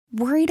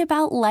Worried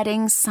about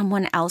letting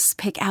someone else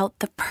pick out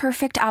the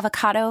perfect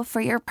avocado for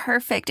your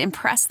perfect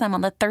impress them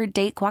on the third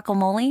date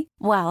guacamole?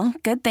 Well,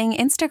 good thing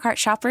Instacart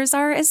shoppers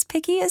are as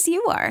picky as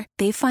you are.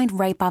 They find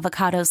ripe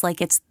avocados like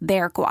it's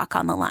their guac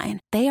on the line.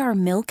 They are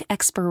milk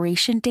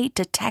expiration date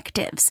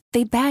detectives.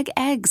 They bag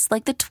eggs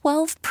like the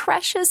 12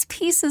 precious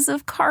pieces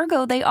of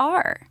cargo they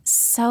are.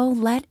 So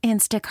let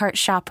Instacart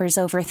shoppers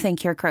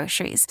overthink your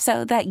groceries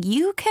so that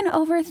you can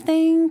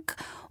overthink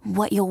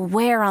what you'll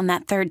wear on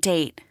that third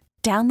date.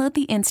 Download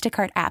the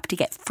Instacart app to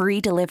get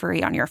free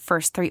delivery on your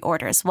first 3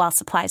 orders while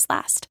supplies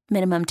last.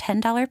 Minimum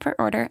 $10 per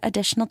order.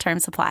 Additional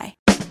terms apply.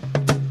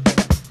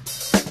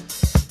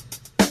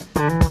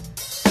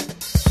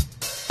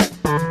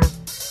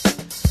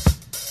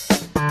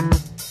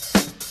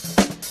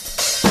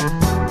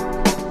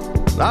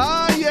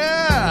 Ah,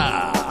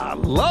 yeah.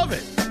 Love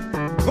it.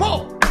 Come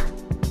on.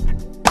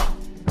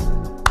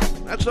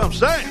 That's what I'm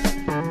saying.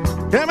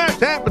 Damn it,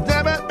 damn it,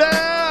 damn it,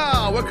 damn.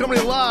 We're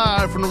coming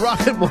live from the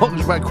Rocket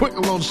Mortgage by Quick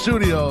Loan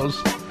Studios.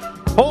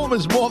 Home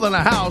is more than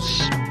a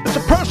house. It's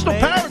a personal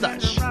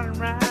paradise.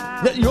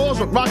 Get yours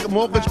with Rocket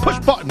Mortgage. Push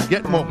button,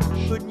 get mortgage.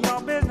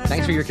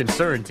 Thanks for your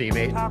concern,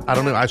 teammate. I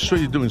don't know. I saw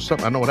you doing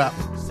something. I know what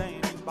happened.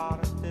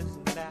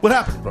 What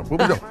happened, bro?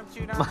 What we doing?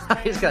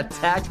 I just got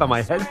attacked by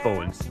my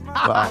headphones.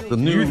 Wow,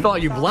 You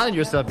thought you blinded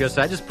yourself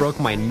yesterday. I just broke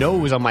my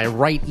nose on my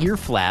right ear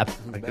flap.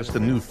 I guess the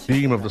new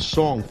theme of the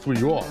song threw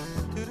you off.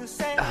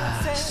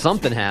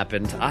 Something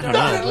happened. I don't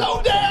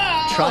know.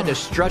 Tried to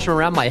stretch them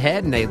around my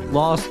head, and they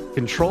lost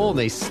control, and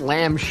they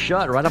slammed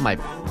shut right on my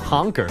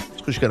honker. It's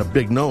because you got a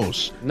big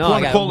nose. No,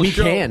 I got weak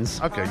hands.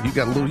 Okay, you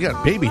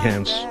got baby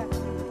hands.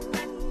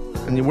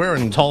 And you're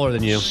wearing taller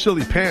than you.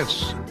 Silly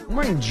pants. I'm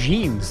wearing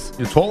jeans.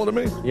 You're taller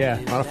than me? Yeah.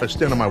 Not if I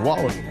stand on my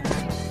wallet.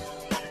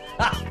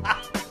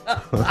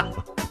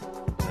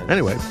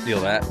 Anyway.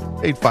 Feel that.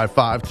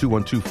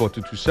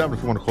 855-212-4227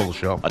 if you want to call the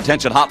show.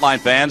 Attention hotline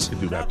fans. You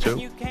can do that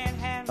too.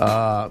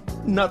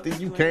 Nothing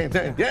you can't.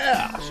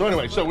 Yeah. So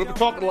anyway, we've been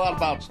talking a lot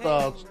about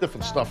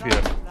different stuff here.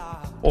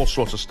 All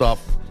sorts of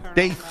stuff.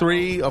 Day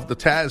 3 of the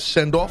Taz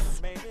send-off.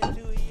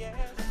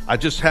 I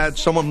just had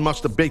someone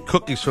must have baked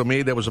cookies for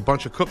me. There was a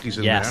bunch of cookies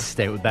in there. Yes,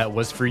 that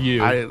was for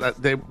you.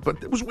 But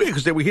it was weird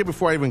because they were here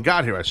before I even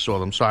got here. I saw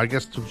them, so I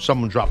guess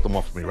someone dropped them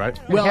off for me, right?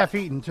 Well,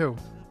 half-eaten, too.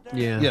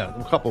 Yeah,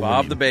 a couple.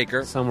 Bob the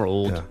baker. Some were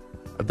old. Yeah.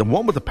 The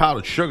one with the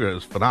powdered sugar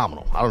is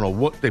phenomenal. I don't know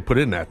what they put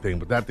in that thing,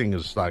 but that thing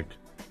is like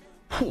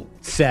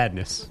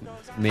sadness.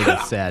 Made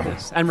of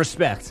sadness and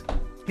respect.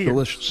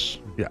 Delicious.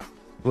 Yeah,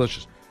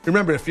 delicious.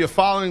 Remember, if you're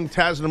following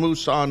Taz and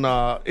Moose on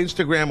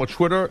Instagram or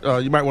Twitter,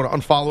 you might want to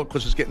unfollow it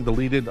because it's getting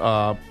deleted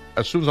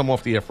as soon as I'm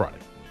off the air Friday.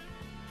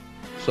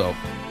 So,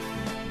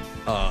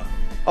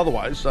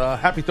 otherwise,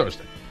 happy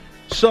Thursday.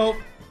 So,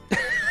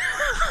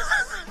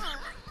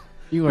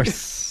 you are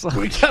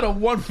we got a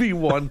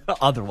 1v1.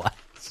 Otherwise.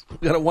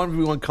 We got a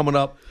 1v1 coming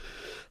up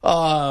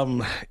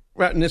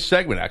right in this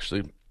segment,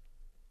 actually.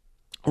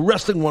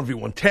 Wrestling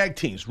 1v1, tag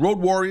teams, Road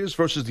Warriors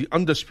versus the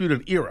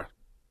Undisputed ERA.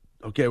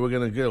 Okay, we're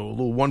going to get a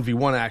little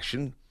 1v1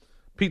 action.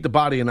 Pete the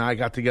Body and I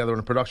got together in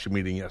a production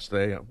meeting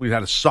yesterday. We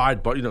had a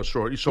sidebar. You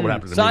saw what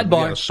happened to me.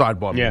 We had a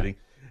sidebar meeting,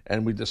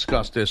 and we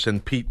discussed this,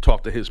 and Pete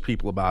talked to his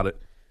people about it,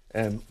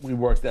 and we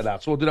worked that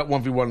out. So we'll do that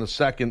 1v1 in a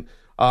second.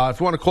 If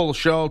you want to call the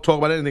show, talk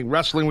about anything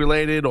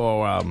wrestling-related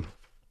or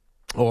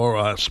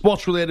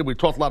sports-related, we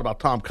talked a lot about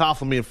Tom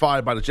Coughlin being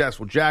fired by the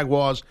Jacksonville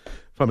Jaguars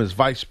from his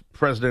vice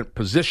president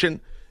position.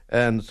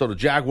 And so the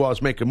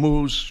Jaguars making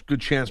moves. Good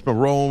chance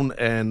Marone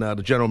and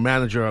the general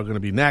manager are going to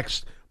be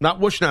next. Not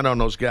wishing that on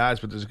those guys,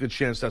 but there's a good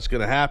chance that's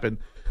going to happen.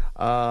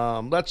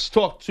 Let's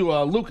talk to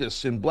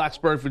Lucas in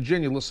Blacksburg,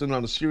 Virginia, listening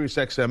on the Sirius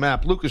XM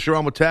app. Lucas, you're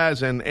on with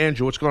Taz and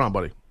Andrew. What's going on,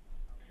 buddy?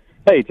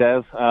 Hey,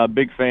 Taz.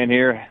 Big fan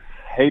here.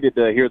 Hated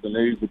to hear the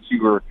news that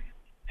you were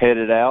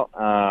headed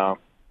out,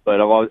 but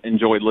I've always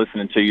enjoyed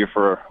listening to you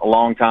for a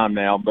long time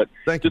now. But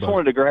just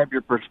wanted to grab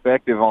your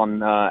perspective on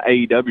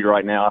AEW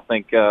right now. I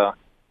think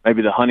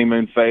maybe the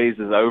honeymoon phase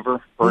is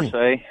over, per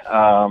se.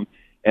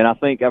 And I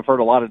think I've heard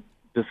a lot of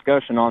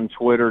discussion on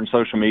Twitter and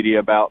social media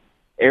about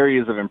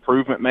areas of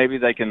improvement maybe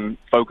they can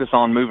focus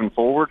on moving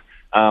forward.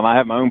 I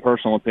have my own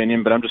personal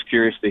opinion, but I'm just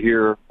curious to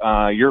hear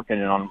your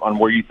opinion on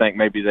where you think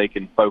maybe they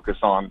can focus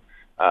on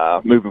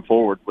moving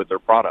forward with their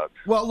product.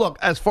 Well, look,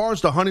 as far as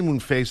the honeymoon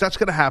phase, that's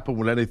going to happen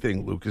with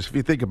anything, Lucas, if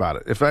you think about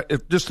it. If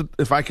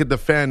I could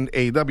defend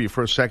AEW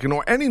for a second,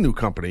 or any new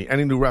company,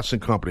 any new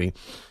wrestling company,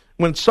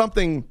 when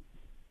something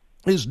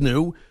is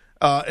new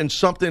and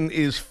something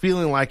is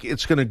feeling like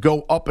it's going to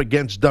go up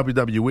against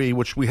WWE,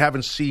 which we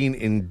haven't seen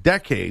in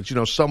decades,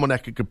 someone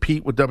that could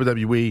compete with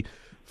WWE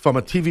from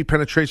a TV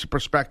penetration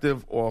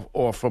perspective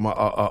or from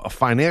a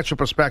financial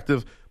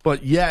perspective,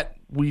 but yet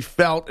we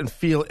felt and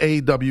feel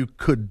AEW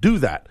could do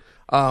that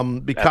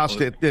because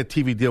their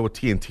TV deal with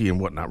TNT and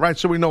whatnot, right?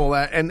 So we know all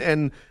that.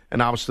 And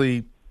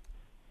obviously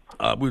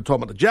we were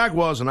talking about the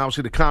Jaguars and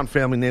obviously the Khan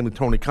family, namely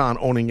Tony Khan,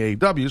 owning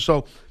AEW.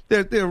 So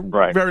they're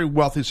right. Very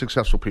wealthy,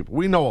 successful people.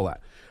 We know all that.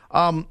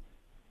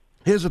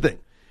 Here's the thing.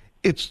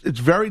 It's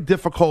very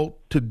difficult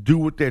to do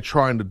what they're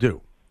trying to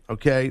do,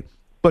 okay?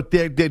 but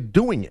they're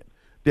doing it.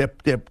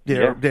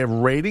 Their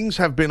ratings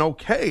have been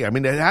okay. I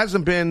mean, it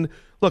hasn't been.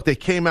 Look, they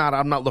came out.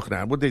 I'm not looking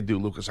at it. What did they do,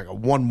 Lucas? Like a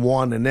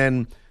 1-1, and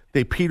then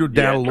they petered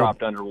down a little.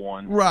 Dropped under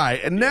 1. Right,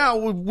 and now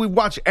we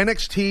watch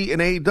NXT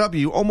and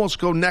AEW almost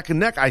go neck and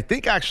neck. I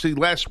think actually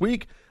last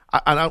week,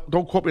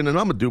 don't quote me on the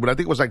number, dude, but I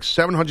think it was like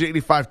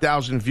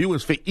 785,000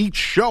 viewers for each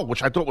show,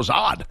 which I thought was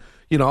odd.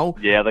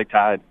 Yeah, they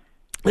tied.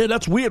 Yeah,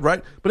 that's weird,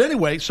 right? But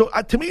anyway, so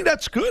to me,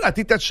 that's good. I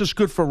think that's just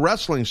good for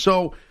wrestling.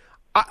 So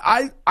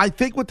I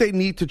think what they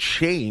need to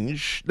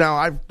change, now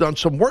I've done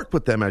some work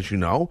with them, as you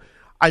know.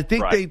 I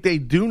think they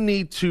do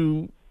need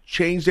to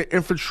change their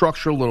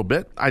infrastructure a little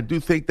bit. I do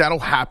think that'll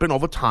happen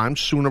over time,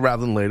 sooner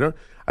rather than later.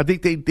 I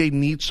think they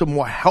need some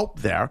more help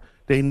there.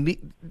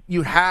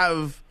 You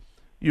have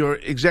your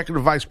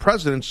executive vice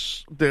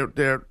presidents,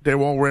 they're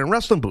all wearing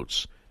wrestling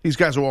boots. These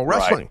guys are all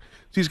wrestling. Right.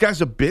 These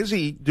guys are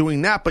busy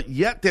doing that, but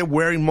yet they're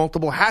wearing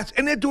multiple hats,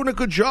 and they're doing a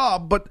good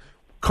job. But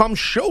come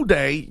show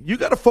day, you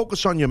got to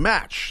focus on your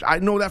match. I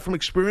know that from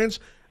experience.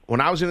 When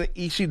I was in the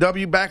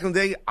ECW back in the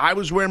day, I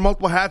was wearing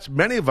multiple hats.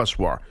 Many of us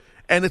were.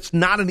 And it's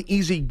not an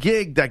easy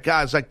gig that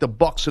guys like the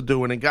Bucks are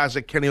doing and guys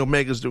like Kenny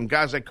Omega's doing,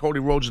 guys like Cody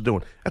Rhodes are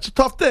doing. That's a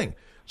tough thing.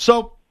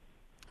 So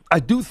I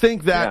do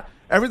think that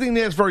everything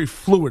there is very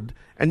fluid,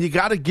 and you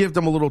got to give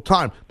them a little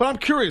time. But I'm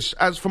curious,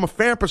 as from a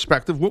fan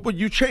perspective, what would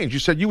you change? You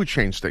said you would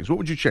change things. What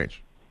would you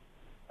change?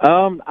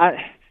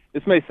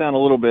 This may sound a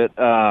little bit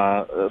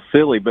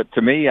silly, but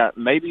to me,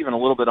 maybe even a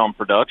little bit on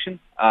production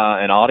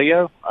and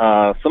audio.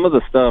 Some of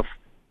the stuff,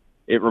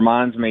 it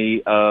reminds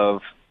me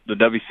of the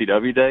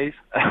WCW days,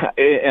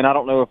 and I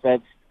don't know if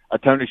that's a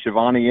Tony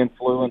Schiavone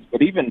influence,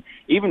 but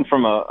even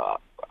from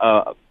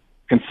a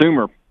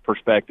consumer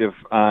perspective,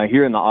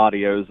 hearing the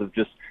audios of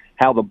just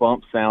how the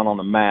bumps sound on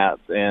the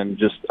mats and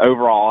just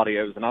overall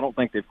audios, and I don't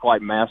think they've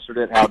quite mastered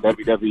it, how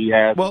WWE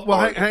has. Well,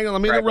 hang on.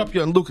 Let me interrupt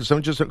you on Lucas.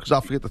 Because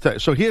I'll forget to tell you.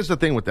 So here's the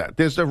thing with that.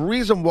 There's a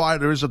reason why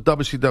there is a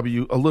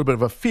WCW a little bit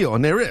of a feel,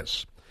 and there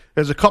is.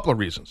 There's a couple of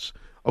reasons.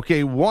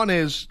 Okay, one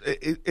is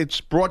it's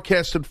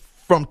broadcasted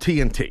from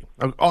TNT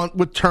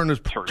with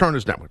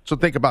Turner's network. So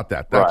think about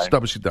that. That's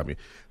WCW.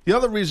 The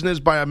other reason is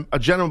by a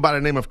gentleman by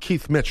the name of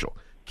Keith Mitchell.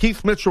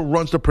 Keith Mitchell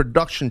runs the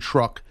production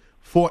truck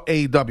for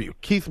AEW.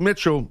 Keith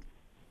Mitchell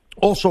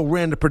also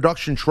ran the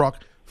production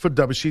truck for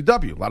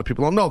WCW. A lot of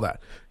people don't know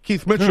that.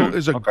 Keith Mitchell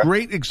is a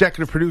great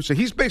executive producer.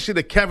 He's basically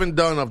the Kevin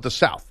Dunn of the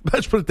South.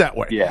 Let's put it that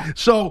way. Yeah.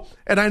 So,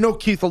 and I know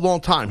Keith a long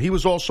time. He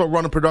was also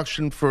running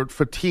production for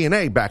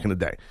TNA back in the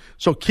day.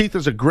 So Keith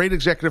is a great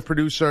executive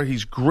producer.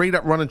 He's great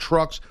at running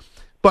trucks.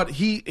 But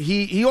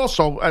he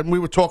also, and we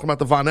were talking about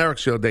the Von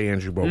Erichs the other day,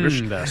 Andrew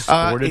Bogish. The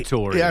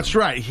Sportatorium. That's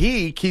right.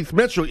 Keith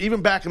Mitchell,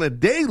 even back in the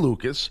day,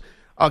 Lucas,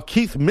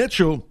 Keith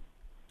Mitchell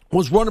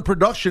was running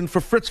production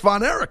for Fritz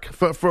Von Erich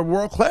for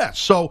World Class.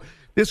 So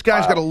this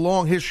guy's got a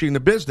long history in the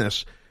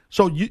business.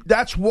 So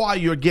that's why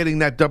you're getting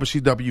that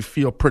WCW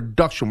feel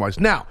production-wise.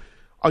 Now,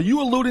 are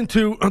you alluding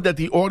to that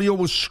the audio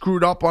was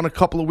screwed up on a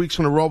couple of weeks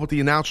in a row with the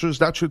announcers?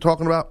 That's what you're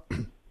talking about?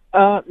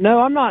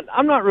 No, I'm not.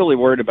 I'm not really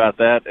worried about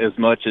that as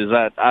much as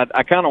that.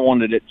 I kind of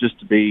wanted it just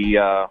to be.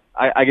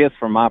 I guess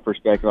from my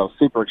perspective, I was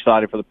super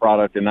excited for the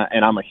product, and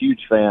I'm a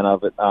huge fan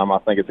of it. I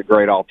think it's a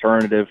great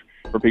alternative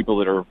for people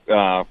that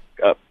are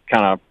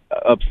kind of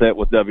upset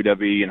with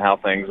WWE and how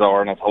things are,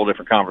 and that's a whole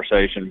different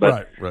conversation.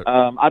 But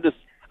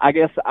I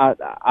guess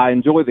I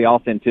enjoy the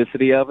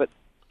authenticity of it.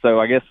 So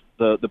I guess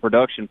the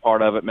production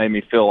part of it made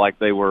me feel like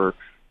they were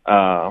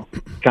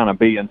kind of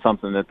being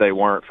something that they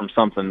weren't from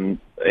something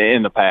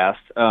in the past.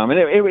 And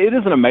it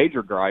isn't a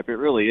major gripe. It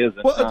really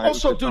isn't. Well,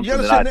 also, dude, you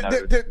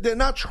understand, they're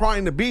not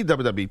trying to be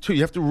WWE, too.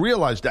 You have to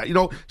realize that.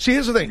 See,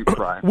 here's the thing.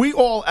 We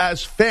all,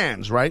 as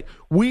fans, right,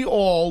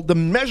 the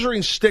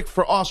measuring stick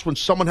for us when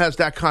someone has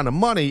that kind of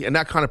money and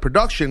that kind of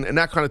production and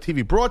that kind of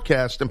TV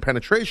broadcast and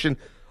penetration,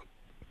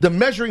 the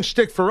measuring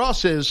stick for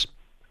us is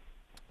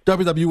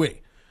WWE.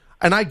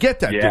 And I get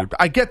that, dude.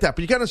 I get that.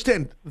 But you got to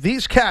understand,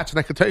 these cats, and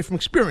I can tell you from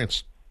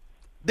experience,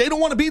 they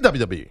don't want to be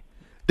WWE.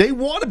 They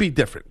want to be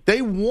different.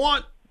 They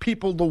want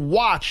people to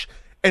watch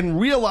and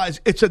realize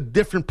it's a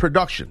different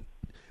production.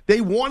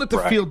 They want it to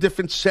feel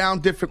different,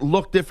 sound different,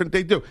 look different.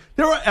 They do.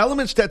 There are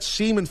elements that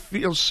seem and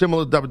feel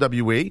similar to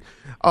WWE.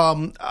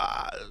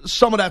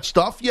 Some of that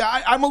stuff.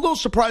 Yeah, I'm a little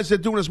surprised they're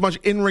doing as much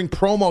in-ring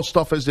promo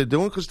stuff as they're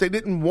doing because they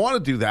didn't want to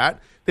do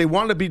that. They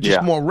wanted to be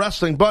just more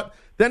wrestling. But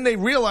then they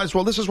realized,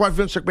 well, this is why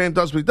Vince McMahon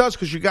does what he does,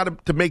 because you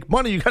got to make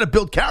money, you got to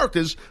build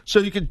characters so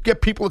you can get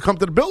people to come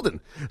to the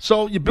building.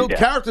 So you build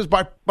characters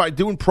by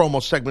doing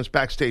promo segments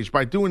backstage,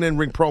 by doing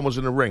in-ring promos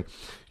in the ring.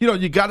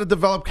 You got to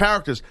develop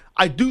characters.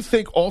 I do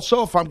think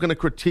also, if I'm going to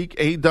critique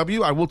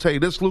AEW, I will tell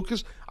you this,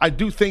 Lucas, I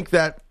do think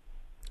that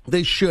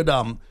they should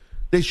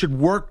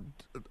work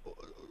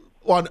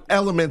on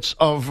elements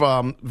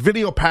of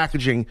video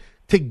packaging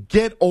to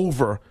get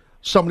over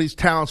some of these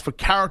talents for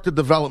character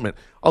development.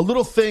 A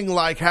little thing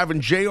like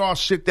having JR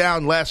sit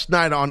down last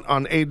night on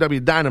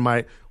AEW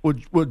Dynamite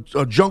with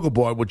Jungle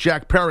Boy, with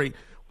Jack Perry,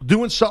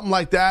 doing something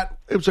like that.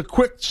 It was a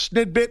quick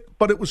snidbit,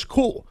 but it was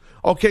cool.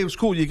 Okay, it was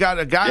cool. You got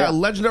a guy, a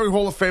legendary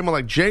Hall of Famer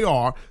like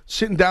JR,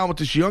 sitting down with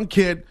this young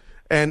kid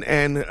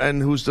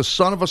and who's the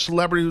son of a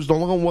celebrity who's no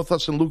longer with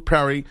us, and Luke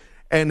Perry,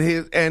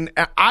 and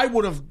I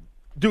would have,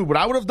 dude, what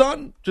I would have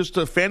done, just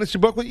a fantasy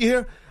book with you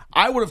here,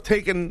 I would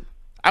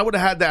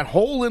have had that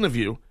whole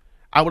interview.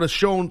 I would have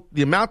shown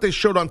the amount they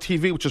showed on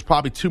TV, which is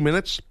probably 2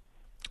 minutes.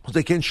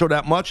 They can't show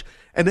that much,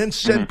 and then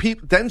send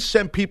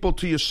people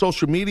to your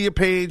social media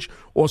page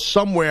or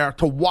somewhere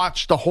to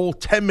watch the whole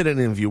 10-minute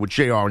interview with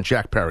JR and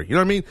Jack Perry. You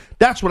know what I mean?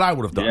 That's what I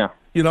would have done. Yeah.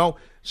 You know,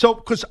 so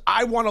because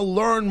I want to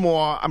learn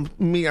more.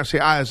 I say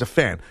I as a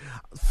fan.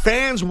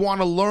 Fans want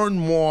to learn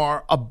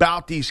more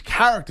about these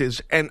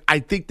characters, and I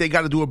think they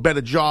got to do a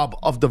better job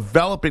of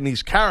developing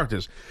these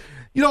characters.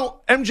 You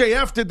know,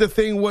 MJF did the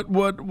thing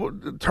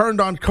what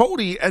turned on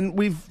Cody, and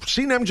we've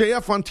seen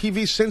MJF on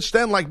TV since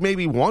then, like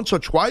maybe once or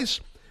twice.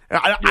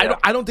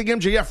 I don't think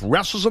MJF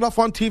wrestles enough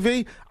on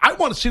TV. I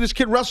want to see this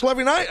kid wrestle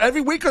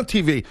every week on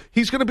TV.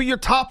 He's going to be your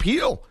top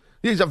heel.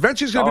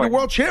 Eventually going to be the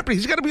world champion.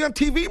 He's going to be on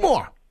TV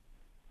more.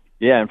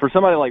 Yeah, and for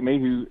somebody like me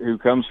who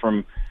comes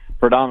from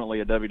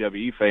predominantly a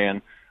WWE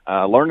fan,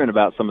 learning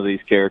about some of these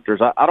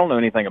characters, I don't know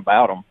anything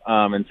about them,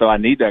 and so I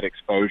need that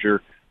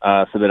exposure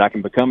so that I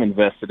can become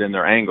invested in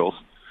their angles.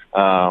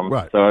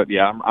 Right. So,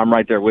 yeah, I'm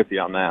right there with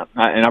you on that.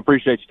 And I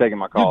appreciate you taking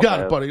my call. You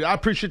got it, buddy. I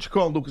appreciate you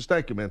calling, Lucas.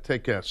 Thank you, man.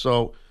 Take care.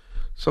 So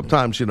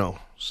sometimes you got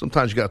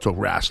to talk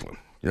wrestling.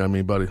 You know what I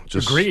mean, buddy?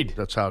 Agreed.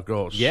 That's how it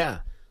goes. Yeah.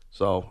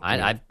 So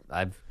I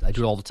do it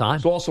all the time.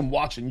 It's awesome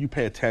watching you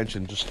pay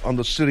attention, just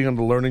sitting on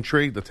the learning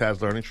tree, the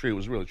Taz learning tree. It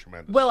was really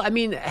tremendous. Well, I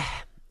mean,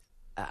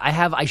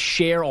 I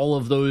share all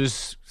of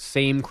those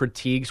same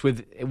critiques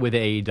with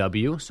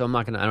AEW, so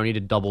I don't need to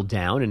double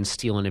down and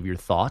steal any of your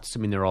thoughts. I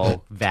mean, they're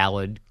all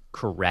valid,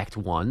 correct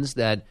ones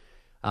that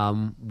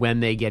when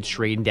they get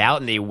straightened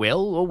out, and they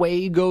will,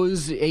 away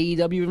goes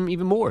AEW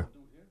even more.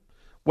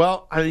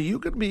 Well, are you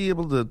going to be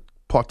able to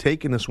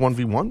partake in this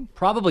 1v1?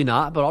 Probably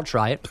not, but I'll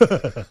try it.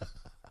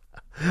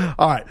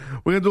 All right,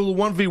 we're going to do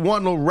a 1v1,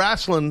 little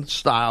wrestling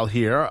style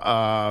here.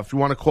 If you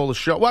want to call the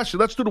show. Well, actually,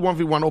 let's do the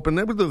 1v1 open.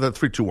 We'll do the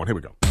 3-2-1. Here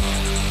we go.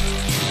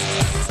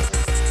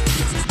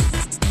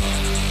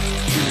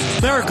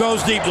 There it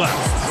goes deep left.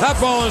 That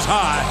ball is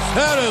high.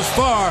 That is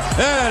far.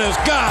 That is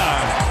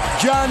gone.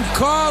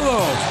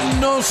 Giancarlo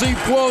no si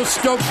può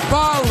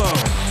stopparlo.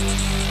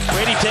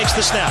 Brady takes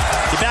the snap.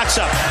 He backs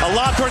up. A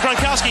lob toward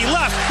Gronkowski.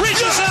 Left.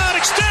 Reaches out.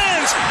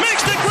 Extends.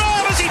 Makes the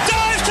grab as he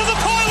dives to the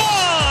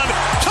pylon.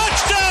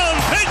 Touchdown,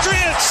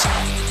 Patriots.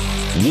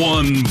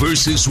 1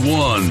 versus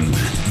 1.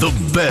 The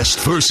best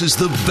versus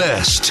the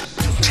best.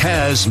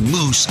 Taz,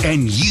 Moose,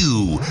 and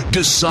you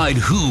decide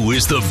who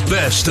is the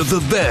best of the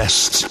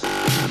best.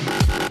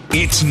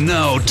 It's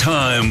now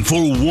time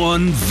for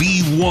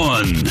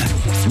 1v1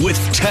 with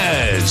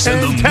Taz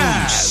and the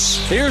Moose.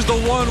 Here's the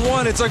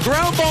 1-1. It's a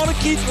ground ball to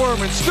Keith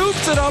Werman.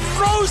 Scoops it up,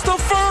 throws to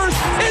first.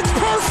 It's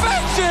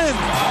perfection.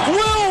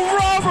 Will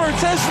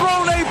Roberts has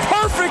thrown a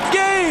perfect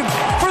game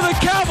for the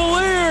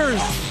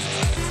Cavaliers.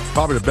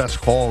 Probably the best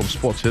call in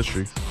sports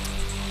history.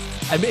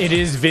 I mean, it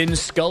is Vin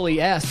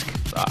Scully-esque.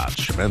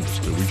 It's tremendous,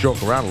 dude. We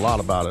joke around a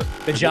lot about it.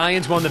 The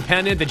Giants won the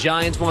pennant. The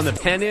Giants won the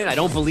pennant. I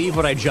don't believe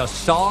what I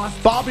just saw.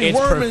 Bobby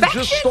Werman perfection.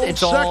 just stole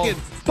it's second.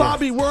 All...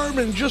 Bobby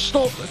Werman just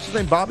stole. What's his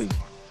name, Bobby?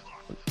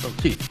 Oh,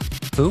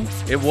 Keith. Who?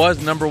 It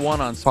was number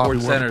 1 on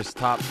SportsCenter's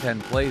top 10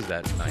 plays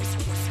that night.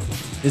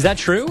 Is that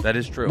true? That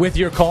is true. With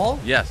your call?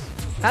 Yes.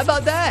 How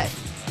about that?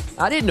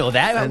 I didn't know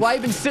that. Why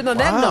have you been sitting on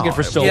that nugget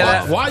for so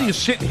long? Why are you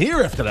sitting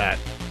here after that?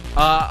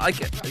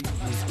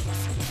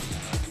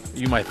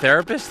 You my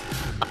therapist?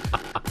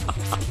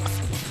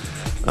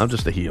 I'm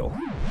just a heel.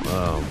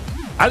 I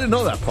didn't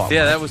know that part.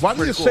 Yeah, that was Why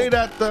did you cool. say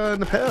that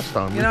in the past,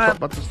 Tom? We talked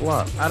about this a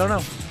lot. I don't know.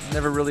 It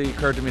never really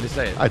occurred to me to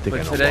say it. I think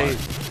but I know today,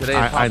 why. Today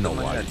I know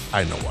my why. head.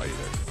 I know why you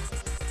did.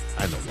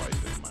 I know why you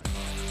did, Mike.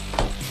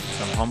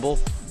 I'm humble.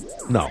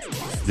 No,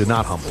 you're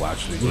not humble,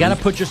 actually. You got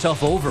to put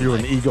yourself over. You're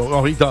Mike. an ego.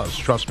 Oh, he does.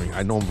 Trust me.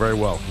 I know him very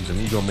well. He's an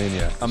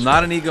egomaniac. I'm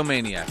not an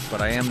egomaniac,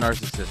 but I am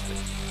narcissistic.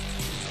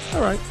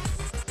 All right.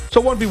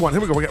 So 1v1. Here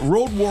we go. We got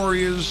Road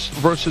Warriors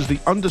versus the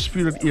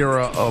Undisputed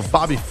Era of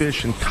Bobby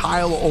Fish and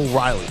Kyle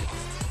O'Reilly.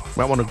 You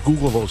might want to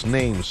Google those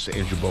names,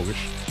 Andrew Bogish.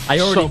 I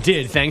already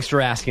did. Thanks for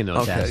asking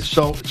those. Okay.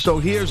 Taz. So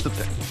here's the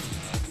thing.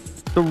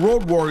 The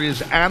Road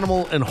Warriors,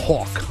 Animal and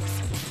Hawk.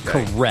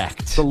 Okay?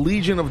 Correct. The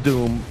Legion of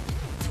Doom.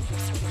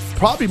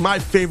 Probably my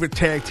favorite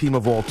tag team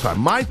of all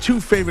time. My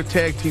 2 favorite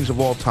tag teams of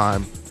all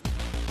time.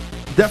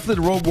 Definitely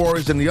the Road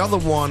Warriors, and the other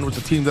one was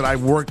a team that I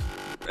worked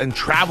and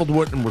traveled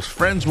with and was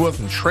friends with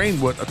and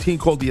trained with, a team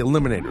called the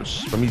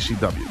Eliminators from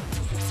ECW,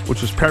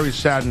 which was Perry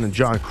Saturn and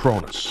John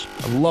Cronus.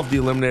 I love the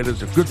Eliminators.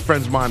 They're good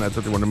friends of mine. I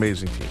thought they were an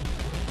amazing team.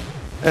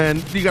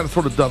 And you got to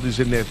throw the Dudleys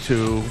in there,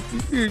 too.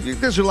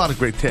 There's a lot of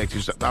great tag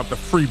teams. The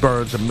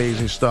Freebirds,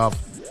 amazing stuff.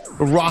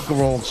 The Rock and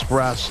Roll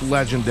Express,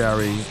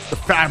 legendary. The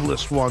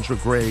Fabulous Ones were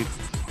great.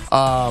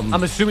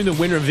 I'm assuming the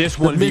winner of this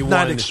 1v1. The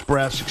Midnight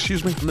Express,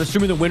 excuse me? I'm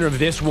assuming the winner of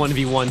this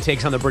 1v1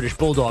 takes on the British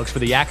Bulldogs for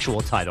the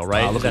actual title,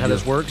 right? Is that how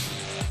this works?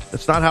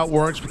 That's not how it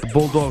works, but the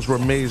Bulldogs were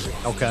amazing.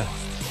 Okay.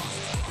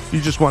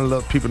 You just want to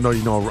let people know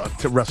you know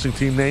a wrestling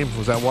team name?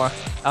 Was that why?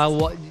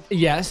 Well,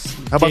 yes.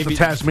 How about the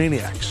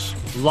Tasmaniacs?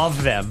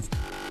 Love them.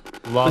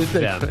 Love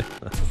them.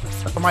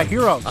 For my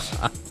heroes.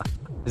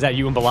 Is that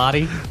you and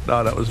Bilotti?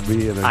 No, that was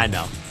me. I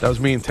know. That was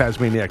me and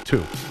Tasmaniac,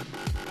 too.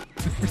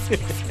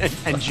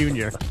 and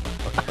Junior.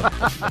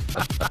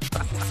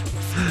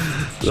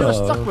 Should have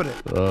stuck with it.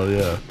 Oh,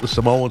 yeah. The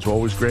Samoans were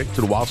always great.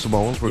 To the Wild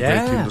Samoans were a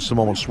great team. The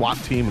Samoan SWAT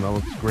team,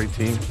 another great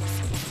team.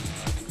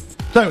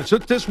 So anyway, so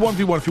this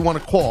 1v1, if you want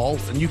to call,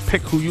 and you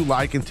pick who you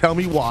like and tell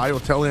me why, or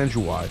tell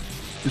Andrew why,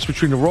 it's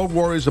between the Road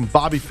Warriors and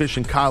Bobby Fish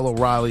and Kyle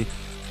O'Reilly.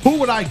 Who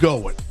would I go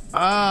with?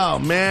 Oh,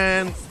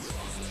 man.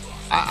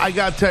 I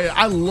got to tell you,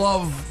 I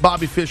love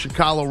Bobby Fish and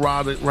Kyle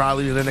O'Reilly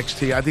in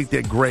NXT. I think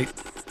they're great.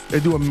 They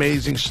do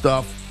amazing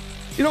stuff.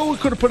 You know what we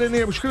could have put in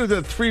there? We should have done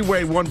a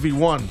three-way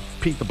 1v1.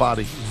 Pete the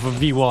Body.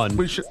 V1.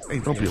 We should. Hey,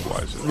 don't be a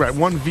wise. Right,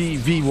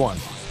 1v1.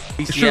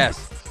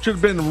 BCS. Should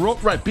have been,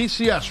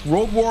 BCS.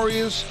 Road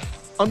Warriors,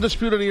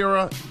 Undisputed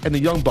Era, and the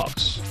Young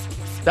Bucks.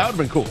 That would have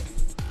been cool.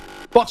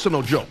 Bucks are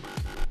no joke.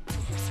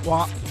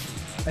 Well,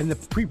 in the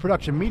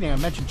pre-production meeting, I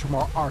mentioned to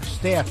our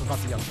staff about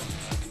the Young Bucks.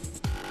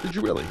 Did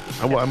you really?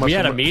 We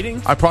had a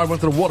meeting? I probably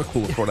went to the water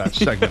cooler for that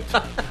segment.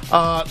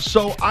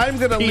 So I'm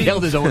going to lean... He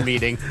held his own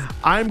meeting.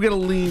 I'm going to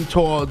lean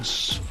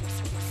towards...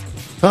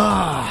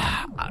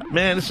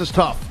 man, this is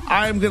tough.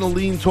 I'm going to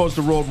lean towards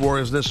the Road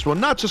Warriors in this one.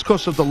 Not just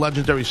because of the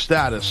legendary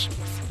status.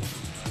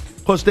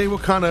 Because they were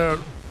kind of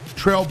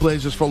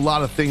trailblazers for a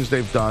lot of things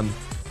they've done.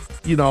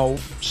 You know,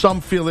 some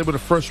feel they were the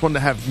first one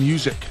to have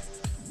music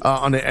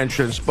on their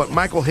entrance. But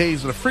Michael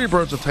Hayes and the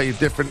Freebirds will tell you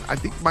different. I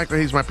think Michael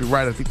Hayes might be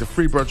right. I think the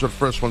Freebirds were the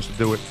first ones to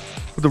do it.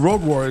 But the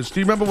Road Warriors, do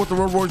you remember what the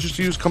Road Warriors used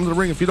to use? Come to the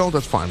ring. If you don't,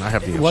 that's fine. I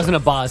have the answer. It wasn't a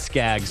Boz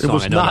Scaggs song. It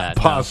was I know not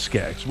that. Boz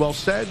Scaggs. Well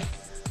said.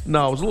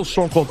 No, it was a little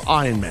song called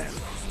Iron Man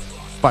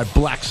by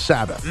Black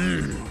Sabbath.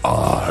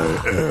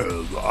 I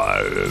am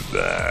Iron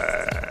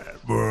Man.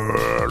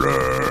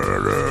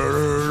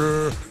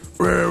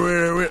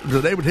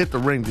 They would hit the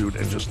ring, dude,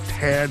 and just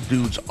tear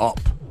dudes up.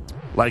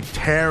 Like,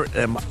 tear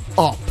them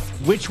up.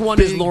 Which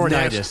one is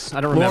Laurinaitis?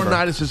 I don't remember.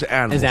 Laurinaitis is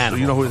Animal. So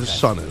you know who his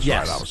son is,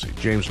 right? Obviously,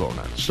 James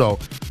Laurinaitis. So,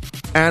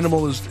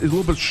 Animal is a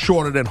little bit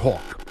shorter than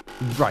Hawk.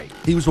 Right.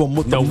 He was the one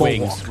with the mohawk.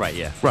 Wings. Right,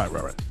 yeah. Right.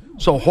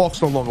 So,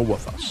 Hawk's no longer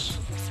with us.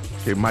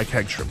 Okay, Mike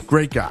Hegstrom.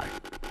 Great guy.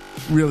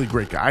 Really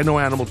great guy. I know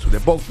Animal, too. They're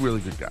both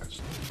really good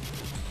guys.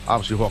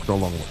 Obviously, Hawk no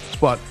longer with us.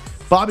 But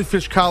Bobby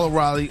Fish, Kyle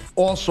O'Reilly,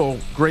 also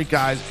great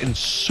guys and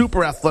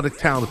super athletic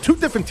talent. Two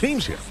different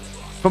teams here.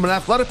 From an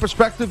athletic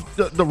perspective,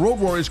 the Road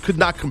Warriors could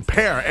not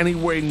compare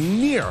anywhere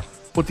near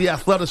with the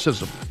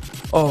athleticism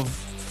of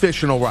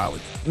Fish and O'Reilly.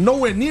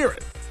 Nowhere near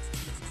it.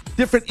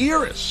 Different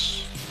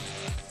eras.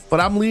 But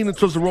I'm leaning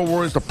towards the Road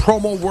Warriors. The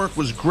promo work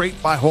was great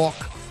by Hawk.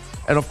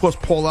 And, of course,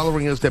 Paul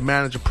Ellering is their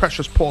manager.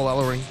 Precious Paul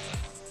Ellering.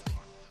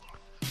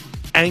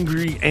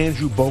 Angry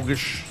Andrew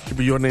Bogish should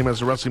be your name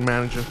as a wrestling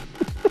manager.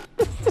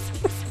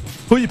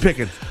 Who are you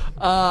picking?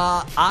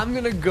 I'm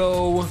going to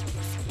go...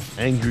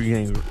 Angry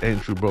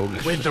Andrew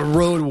Bogish. With the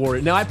Road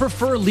Warriors. Now, I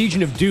prefer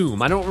Legion of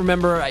Doom. I don't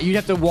remember. You'd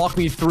have to walk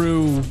me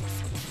through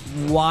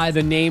why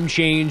the name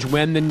changed,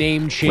 when the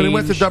name changed. When he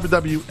went to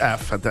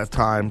WWF at that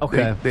time,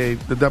 okay. The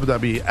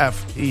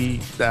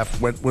WWF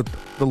went with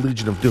the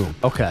Legion of Doom.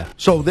 Okay.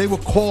 So they were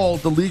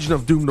called the Legion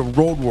of Doom, the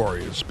Road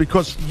Warriors,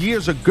 because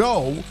years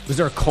ago... Was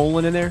there a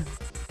colon in there?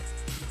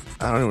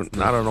 I don't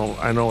know.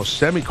 I know a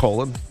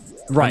semicolon.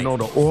 Right. I know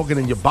the organ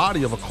in your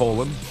body of a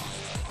colon.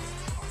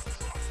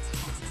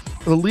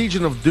 The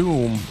Legion of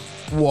Doom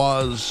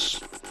was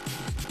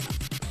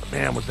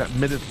that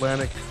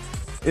Mid-Atlantic?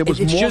 It was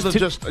more than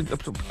just...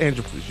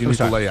 Andrew, please, you need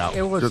to lay out.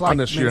 It was just, like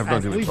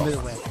Mid-Atlantic.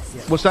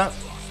 Yeah. What's that? I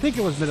think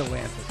it was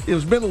Mid-Atlantic. It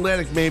was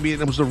Mid-Atlantic, maybe,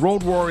 and it was the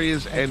Road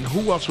Warriors, and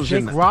who else was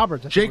in there?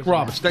 Jake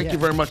Roberts. Thank you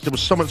very much. There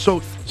was someone...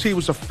 So, see, it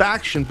was a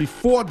faction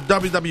before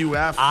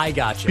WWF. I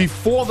got you.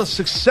 Before the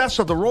success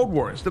of the Road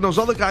Warriors. Then those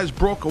other guys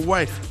broke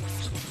away.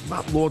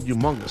 Not Lord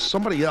Humongous.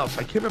 Somebody else.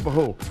 I can't remember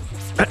who.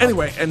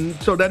 Anyway, and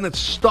so then it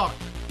stuck.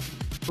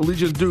 The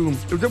Legion of Doom.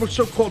 They were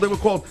they were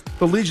called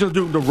the Legion of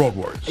Doom, the Road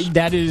Warriors.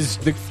 That is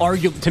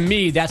to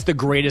me, that's the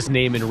greatest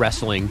name in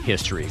wrestling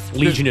history.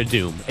 Legion of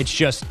Doom. It's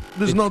just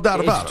there's no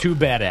doubt about it. It's too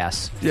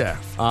badass. Yeah.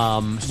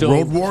 So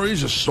Road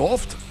Warriors is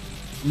soft.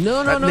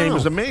 No. That name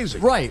is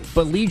amazing. Right,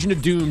 but Legion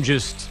of Doom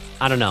just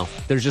I don't know.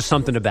 There's just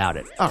something about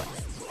it. All right.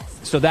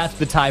 So that's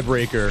the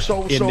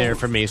tiebreaker in there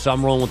for me. So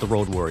I'm rolling with the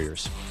Road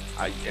Warriors.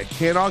 I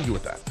can't argue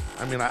with that.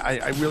 I mean,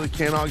 I really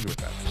can't argue with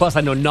that. Plus,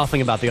 I know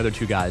nothing about the other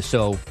two guys,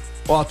 so...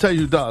 Well, I'll tell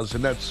you who does,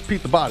 and that's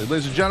Pete the Body.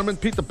 Ladies and gentlemen,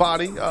 Pete the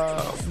Body,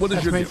 what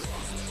is your view?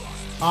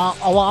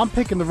 Well, I'm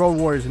picking the Road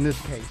Warriors in this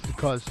case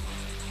because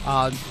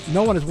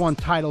no one has won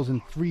titles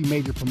in three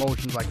major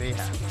promotions like they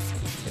have.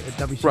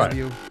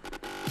 WCW,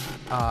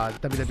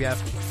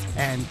 WWF,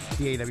 and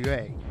the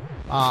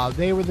AWA.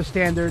 They were the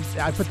standard.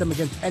 I put them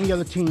against any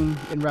other team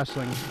in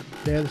wrestling.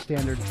 They're the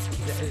standard.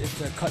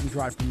 It's a cut and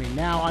dry for me.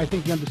 Now, I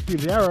think the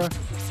Undisputed Era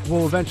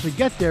will eventually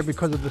get there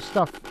because of the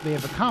stuff they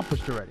have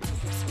accomplished already.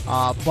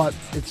 But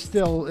it's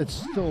still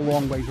a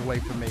long ways away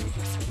from me.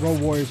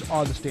 Road Warriors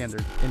are the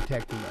standard in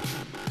tag team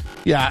wrestling.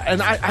 Yeah,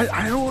 and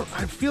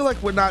I feel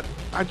like we're not.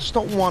 I just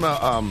don't want to.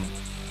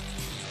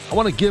 I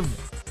want to give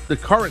the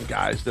current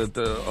guys.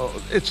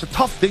 It's a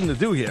tough thing to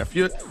do here.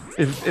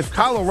 If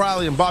Kyle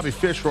O'Reilly and Bobby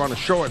Fish were on the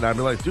show right now, I'd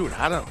be like, dude,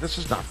 this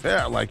is not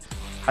fair. Like,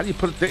 how do you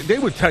put it? They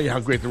would tell you how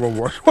great the Road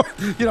Warriors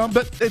were,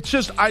 But it's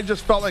just, I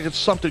just felt like it's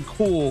something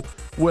cool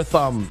with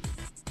a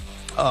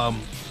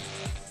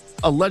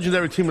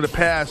legendary team of the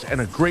past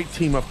and a great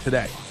team of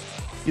today.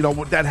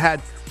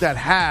 That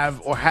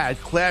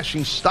had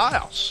clashing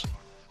styles.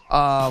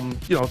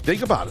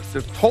 Think about it.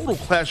 The total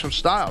clash of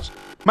styles.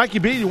 Mikey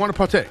B, you want to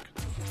partake?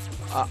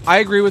 I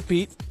agree with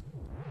Pete.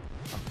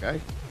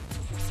 Okay.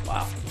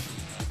 Wow.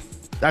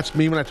 That's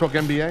me when I talk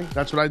NBA?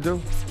 That's what I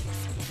do?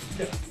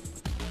 Yeah.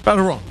 Right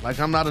or wrong? Like,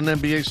 I'm not an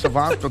NBA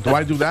savant, but do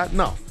I do that?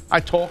 No. I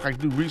talk. I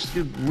do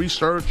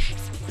research.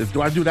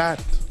 Do I do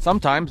that?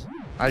 Sometimes.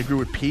 I agree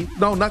with Pete.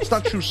 No, that's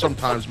not true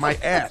sometimes. My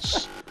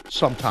ass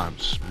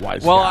sometimes.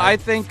 Wise Well, guy. I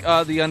think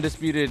the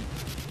Undisputed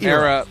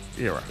era,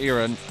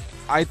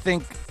 I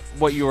think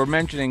what you were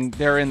mentioning,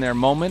 they're in their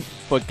moment,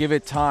 but give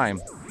it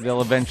time.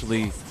 They'll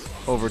eventually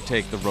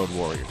overtake the Road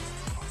Warriors.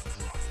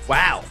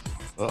 Wow.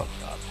 Oh,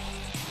 God.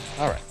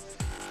 All right.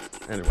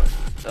 Anyway.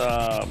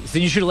 So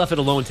you should have left it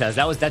alone,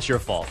 Taz. That's your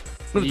fault.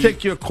 I'm going to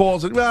take your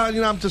calls.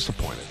 Well, I'm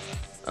disappointed.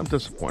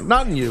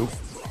 Not in you.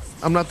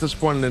 I'm not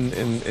disappointed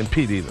in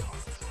Pete either.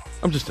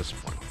 I'm just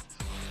disappointed.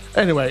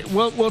 Anyway,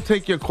 we'll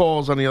take your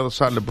calls on the other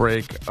side of the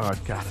break. God,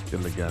 I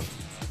did it again.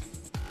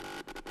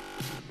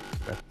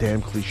 That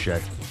damn cliche.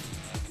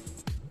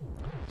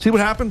 See what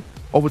happened?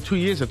 Over 2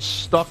 years, it's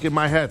stuck in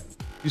my head.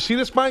 You see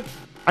this, Mike?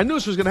 I knew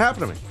this was going to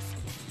happen to me.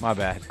 My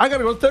bad. I got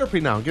to go to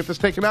therapy now and get this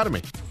taken out of me.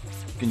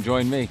 You can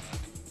join me.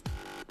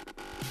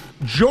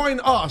 Join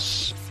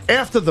us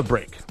after the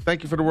break.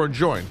 Thank you for the word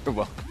join. You're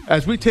welcome.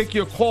 As we take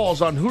your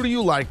calls on who do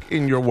you like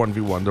in your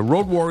 1v1, the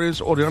Road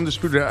Warriors or the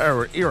Undisputed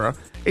Era,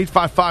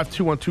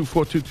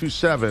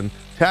 855-212-4227.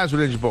 Taz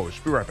with Angie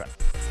Bowies. Be right back.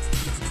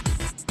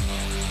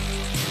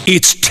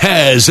 It's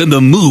Taz and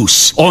the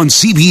Moose on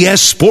CBS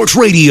Sports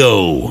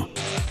Radio.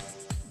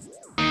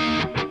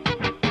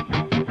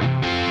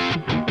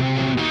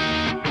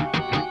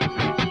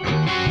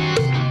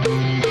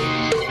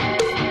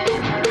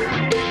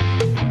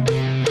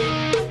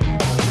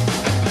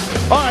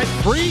 All right,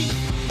 3,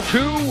 2,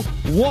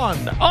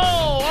 1. Oh,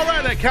 all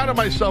right, I counted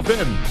myself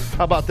in.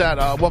 How about that?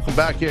 Welcome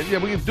back here.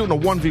 Yeah, we're doing a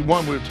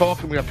 1v1. We were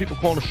talking. We got people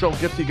calling the show.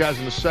 Get to you guys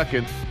in a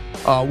second.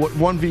 What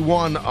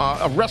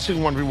 1v1, a wrestling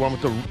 1v1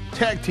 with the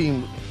tag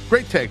team,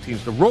 great tag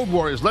teams, the Road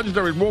Warriors,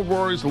 legendary Road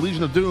Warriors, the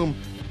Legion of Doom,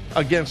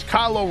 against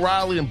Kyle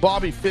O'Reilly and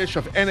Bobby Fish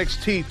of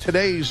NXT,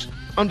 today's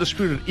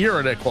Undisputed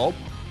Era, they're called.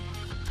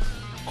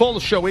 Call the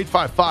show,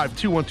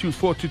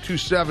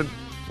 855-212-4227.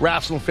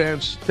 Wrestling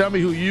fans, tell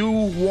me who you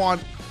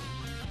want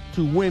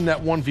to win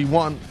that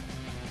 1v1.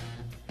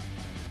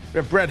 We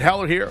have Brad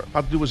Heller here,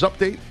 about to do his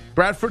update.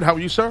 Bradford, how are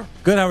you, sir?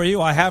 Good, how are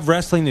you? I have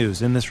wrestling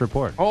news in this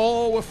report.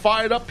 Oh, we're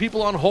fired up.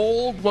 People on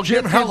hold. Well,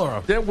 Jim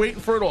Heller, they're waiting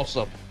for it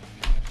also.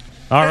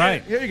 All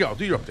right. Here you go.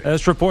 Do your update.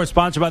 This report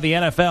sponsored by the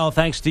NFL.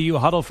 Thanks to you,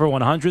 Huddle for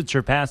 100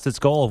 surpassed its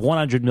goal of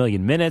 100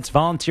 million minutes.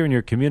 Volunteer in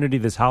your community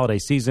this holiday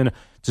season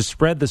to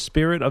spread the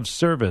spirit of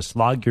service.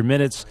 Log your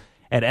minutes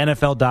at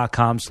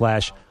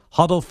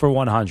NFL.com/Huddle for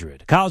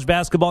 100. College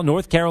basketball,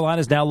 North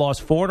Carolina's now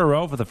lost 4 in a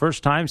row for the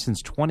first time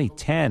since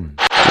 2010.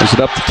 Gives it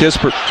up to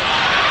Kispert.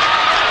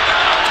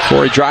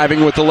 Corey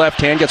driving with the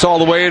left hand, gets all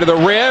the way to the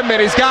rim, and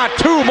he's got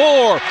 2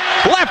 more.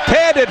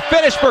 Left-handed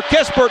finish for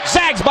Kispert,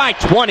 zags by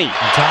 20. And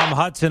Tom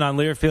Hudson on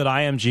Learfield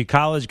IMG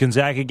College.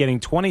 Gonzaga getting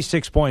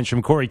 26 points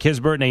from Corey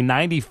Kispert in a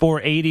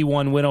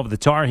 94-81 win over the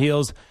Tar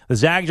Heels. The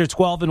Zags are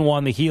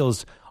 12-1. The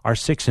Heels are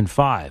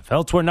 6-5.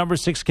 Elsewhere, number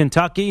 6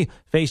 Kentucky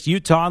faced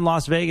Utah in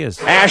Las Vegas.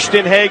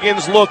 Ashton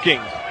Hagens looking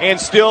and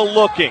still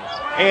looking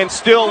and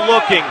still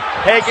looking.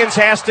 Hagens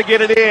has to get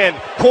it in.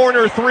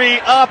 Corner 3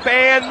 up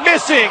and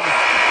missing.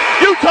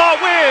 Utah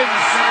wins.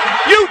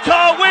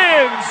 Utah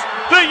wins.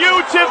 The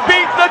Utes have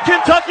beat the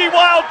Kentucky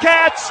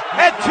Wildcats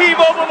at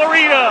T-Mobile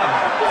Arena.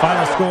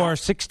 Final score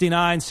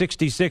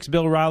 69-66.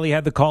 Bill Riley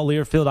had the call.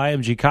 Learfield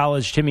IMG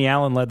College. Timmy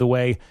Allen led the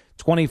way.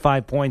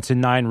 25 points and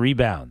 9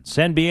 rebounds.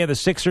 NBA, the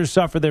Sixers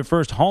suffered their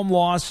first home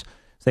loss.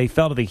 They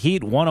fell to the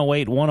Heat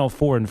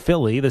 108-104 in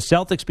Philly. The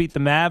Celtics beat the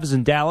Mavs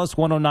in Dallas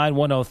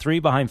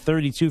 109-103 behind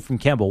 32 from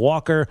Kemba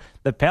Walker.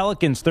 The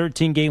Pelicans'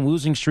 13-game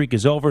losing streak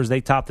is over as they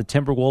topped the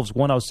Timberwolves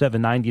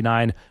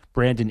 107-99.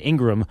 Brandon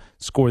Ingram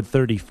scored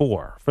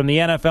 34. From the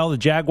NFL, the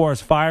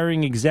Jaguars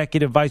firing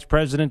Executive Vice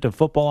President of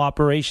Football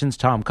Operations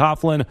Tom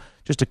Coughlin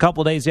just a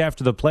couple days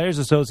after the Players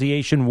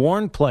Association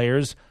warned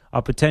players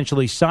of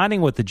potentially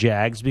signing with the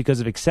Jags because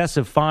of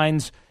excessive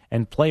fines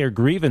and player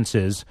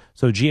grievances.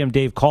 So GM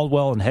Dave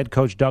Caldwell and head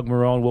coach Doug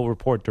Marrone will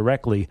report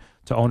directly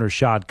to owner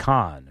Shad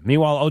Khan.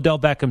 Meanwhile, Odell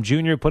Beckham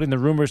Jr. putting the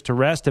rumors to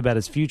rest about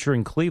his future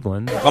in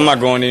Cleveland. I'm not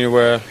going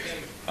anywhere.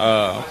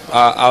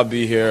 I'll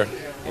be here.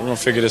 We're going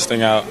to figure this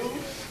thing out.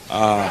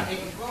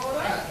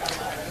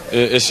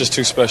 It's just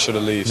too special to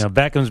leave. Now,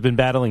 Beckham's been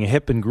battling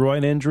hip and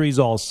groin injuries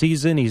all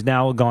season. He's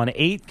now gone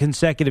 8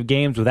 consecutive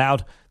games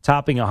without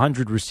topping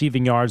 100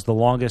 receiving yards, the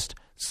longest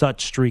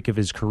such streak of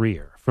his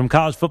career. From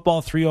college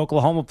football, 3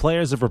 Oklahoma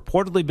players have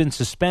reportedly been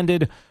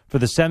suspended for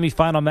the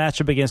semifinal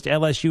matchup against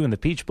LSU in the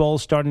Peach Bowl,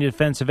 starting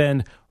defensive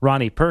end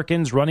Ronnie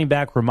Perkins, running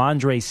back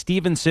Ramondre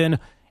Stevenson,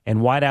 and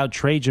wideout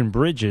Trajan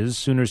Bridges.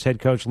 Sooners head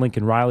coach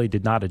Lincoln Riley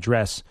did not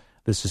address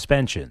the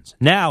suspensions.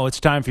 Now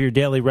it's time for your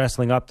daily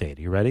wrestling update.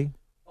 Are you ready?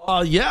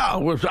 Yeah,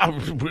 we're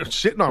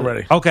sitting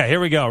already. Okay,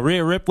 here we go.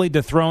 Rhea Ripley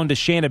dethroned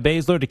Shayna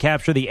Baszler to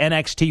capture the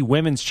NXT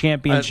Women's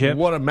Championship.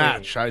 What a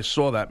match. I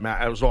saw that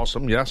match. That was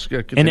awesome. Yes, in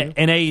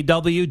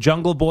AEW,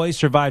 Jungle Boy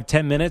survived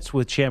 10 minutes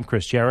with champ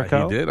Chris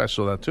Jericho. He did. I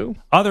saw that, too.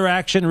 Other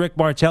action, Rick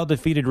Martel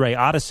defeated Ray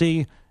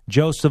Odyssey.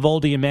 Joe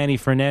Savoldi and Manny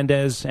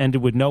Fernandez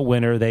ended with no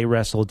winner. They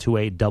wrestled to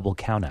a double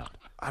countout.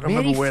 I don't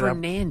remember where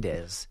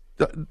Fernandez.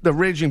 The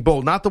Raging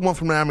Bull, not the one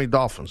from the Miami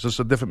Dolphins. This is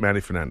a different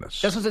Manny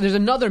Fernandez. There's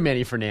another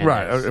Manny Fernandez.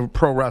 Right,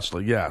 pro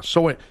wrestler, yeah. So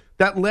wait,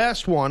 that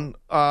last one,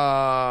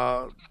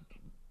 I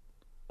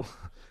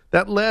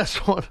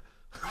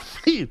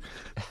mean,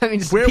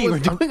 we're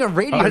doing a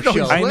radio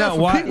show. I know.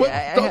 Why?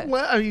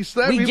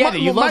 We get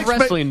it. You love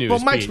wrestling news, Well,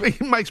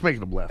 Mike's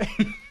making him laugh.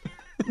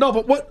 No,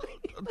 but what?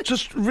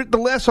 Just the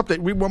last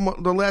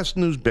update. The last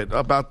news bit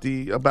about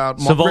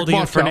Savoldi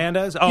and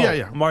Fernandez. Oh,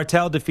 yeah.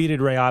 Martel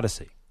defeated Ray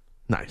Odyssey.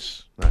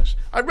 Nice.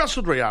 I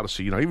wrestled Ray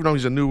Odyssey, even though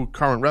he's a new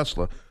current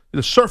wrestler.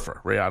 The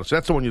surfer, Ray Odyssey.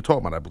 That's the one you're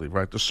talking about, I believe,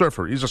 right? The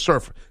surfer. He's a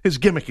surfer. His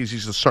gimmick is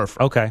he's a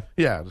surfer. Okay.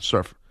 Yeah, the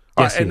surfer.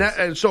 Yes,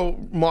 and so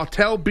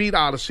Martel beat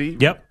Odyssey.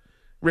 Yep.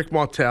 Rick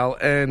Martel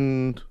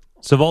and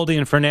Savoldi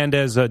and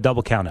Fernandez,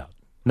 double countout.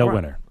 No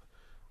winner.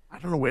 I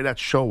don't know where that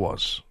show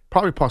was.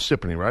 Probably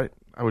Parsippany, right?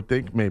 I would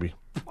think, maybe.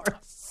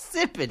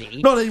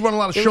 Parsippany? No, they run a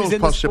lot of shows. It was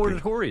in the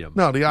Sportatorium.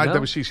 No, the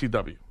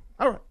IWCCW.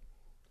 All right.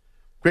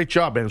 Great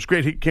job, man. It was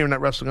great he came in that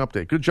wrestling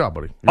update. Good job,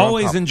 buddy.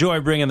 Always enjoy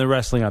bringing the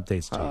wrestling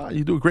updates to you.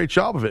 You do a great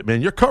job of it,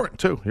 man. You're current,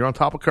 too. You're on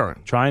top of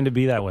current. Trying to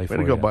be that way for you.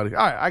 Way to go, buddy.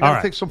 All right, I got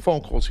to take some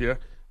phone calls here.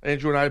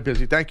 Andrew and I are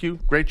busy. Thank you.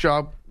 Great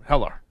job.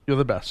 Heller, you're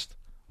the best.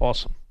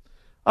 Awesome.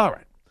 All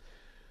right.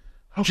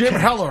 Okay. Jim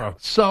Heller.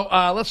 So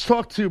let's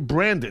talk to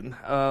Brandon,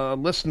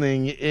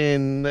 listening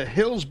in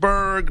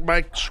Hillsburg.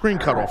 My screen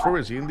cut off. Where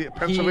is he? In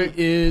Pennsylvania?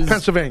 He is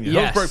Pennsylvania.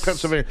 Yes. Hillsburg,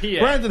 Pennsylvania.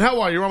 PA. Brandon,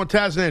 how are you? You're on with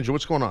Taz and Andrew.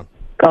 What's going on?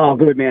 Oh,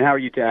 good, man. How are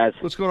you, Taz?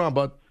 What's going on,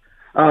 bud?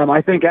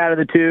 I think out of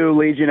the two,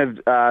 Legion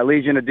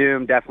of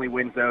Doom definitely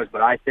wins those,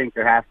 but I think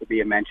there has to be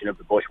a mention of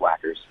the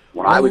Bushwhackers.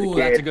 When I was a kid,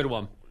 that's a good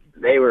one.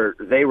 They were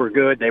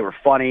good. They were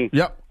funny.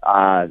 Yep.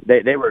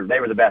 They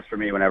were the best for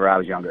me whenever I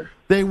was younger.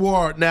 They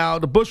were. Now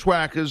the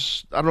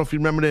Bushwhackers. I don't know if you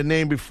remember their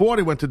name before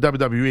they went to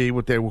WWE.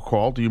 What they were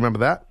called? Do you remember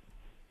that?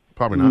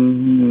 Probably not.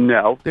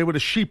 No. They were the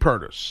Sheep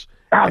Herders.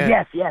 Oh,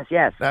 yes.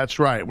 That's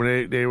right.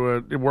 When they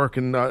were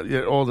working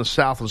all in the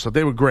South and stuff.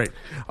 They were great.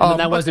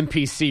 That wasn't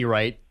PC,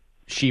 right?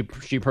 Sheep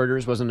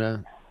herders wasn't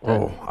a.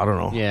 Oh, I don't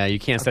know. Yeah, you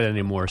can't say that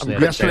anymore. So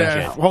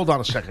yesterday, hold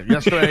on a second.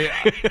 Yesterday,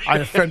 I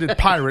offended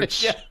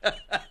pirates. Yeah.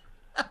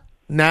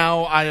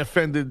 Now I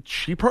offended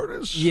sheep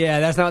herders. Yeah,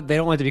 that's not. They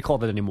don't like to be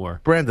called that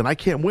anymore. Brandon, I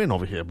can't win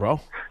over here, bro.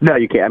 No,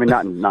 you can't. I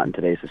mean, not in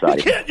today's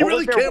society. You can't. You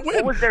really can't win.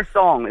 What was their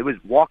song? It was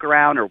 "Walk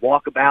Around" or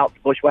 "Walk About."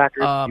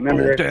 Bushwhackers. You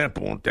remember that?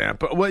 Boom,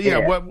 well,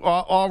 yeah. Well,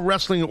 our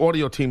wrestling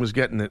audio team is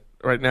getting it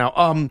right now.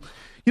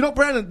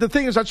 Brandon, the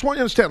thing is, I just want you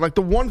to understand, like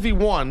the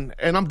 1v1,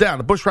 and I'm down.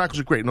 The Bushwhackers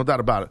are great, no doubt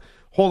about it.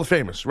 Hall of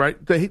Famous, right?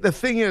 The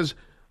thing is,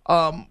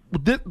 the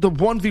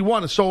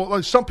 1v1 is so,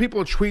 like, some people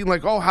are tweeting,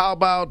 like, oh, how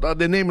about,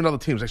 they're naming other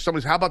teams. Like,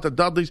 somebody's, how about the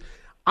Dudleys?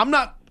 A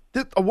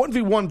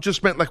 1v1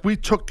 just meant, like, we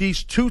took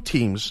these two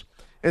teams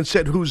and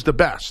said who's the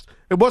best.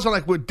 It wasn't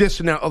like we're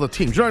dissing out other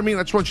teams. You know what I mean?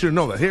 I just want you to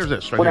know that. Here's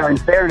this. Right in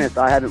fairness,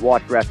 I haven't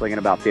watched wrestling in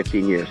about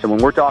 15 years. So when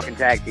we're talking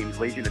tag teams,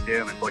 Legion of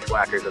Doom and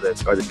Bushwhackers are the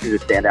two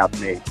that stand out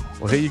to me.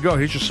 Well, here you go.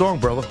 Here's your song,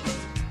 brother.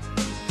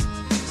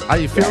 Are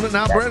you feeling it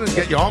now, Brandon?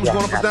 Get your arms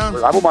going up and down?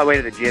 I'm on my way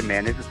to the gym,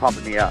 man. This is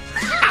pumping me up.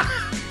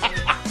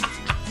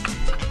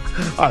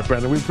 All right,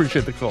 Brandon, we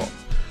appreciate the call.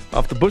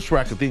 If the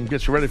Bushwhacker theme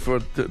gets you ready to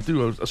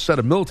do a set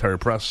of military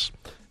press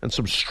and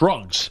some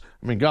strugs,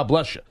 I mean, God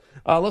bless you.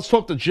 Let's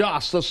talk to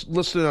Josh. Let's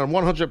listen on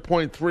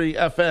 100.3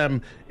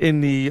 FM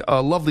in the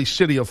lovely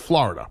city of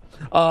Florida.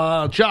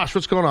 Josh,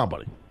 what's going on,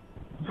 buddy?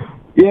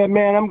 Yeah,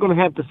 man, I'm going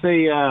to have to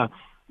say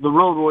the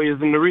Road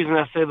Warriors. And the reason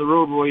I say the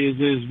Road Warriors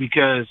is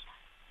because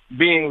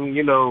being,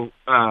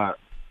 around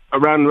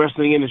the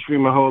wrestling industry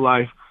my whole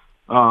life,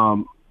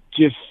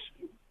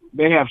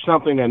 they have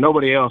something that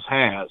nobody else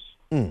has.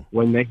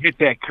 When they hit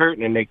that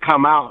curtain and they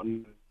come out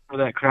and for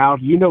that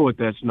crowd, you know what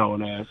that's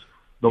known as.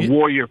 The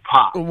Warrior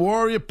Pop. The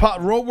Warrior Pop.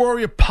 Road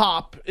Warrior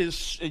Pop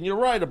is, and you're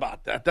right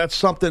about that. That's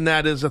something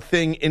that is a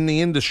thing in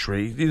the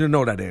industry. You didn't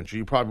know that, Andrew.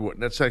 You probably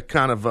wouldn't. That's a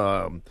kind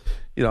of,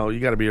 you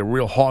got to be a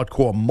real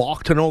hardcore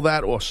mark to know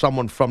that, or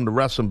someone from the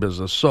wrestling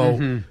business.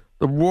 So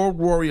the Road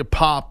Warrior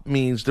Pop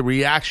means the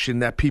reaction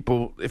that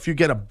people, if you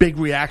get a big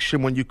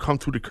reaction when you come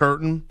through the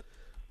curtain,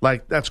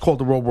 like that's called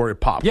the Road Warrior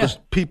Pop. Because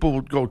people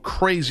would go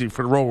crazy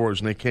for the Road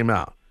Warriors when they came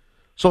out.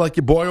 So like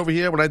your boy over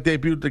here, when I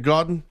debuted at the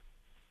Garden,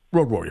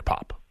 Road Warrior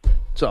Pop.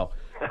 So,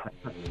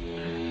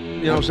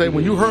 you know what I'm saying?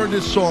 When you heard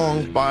this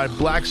song by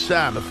Black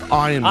Sabbath,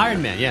 Iron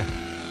Man, yeah.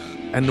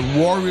 And the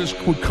Warriors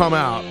would come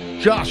out,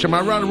 Josh, am I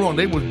right or wrong?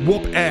 They would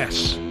whoop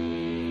ass.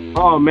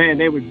 Oh man,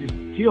 they would just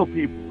kill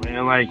people,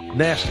 man. Like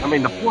nasty. I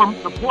mean, the poor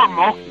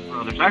Mulkey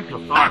brothers. I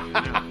feel sorry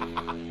for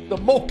them. The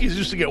Mulkeys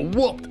used to get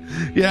whooped.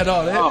 Yeah,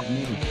 no,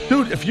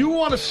 dude. If you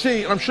want to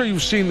see, and I'm sure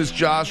you've seen this,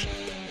 Josh,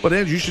 but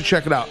Andrew, you should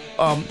check it out.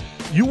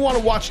 You want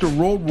to watch the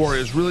Road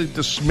Warriors really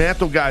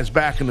dismantle guys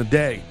back in the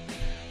day.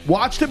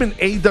 Watch them in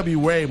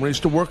AWA when they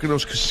used to work in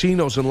those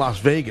casinos in Las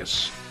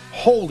Vegas.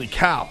 Holy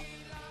cow,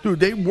 dude!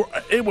 They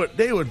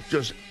would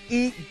just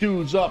eat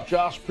dudes up.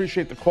 Josh,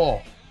 appreciate the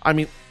call. I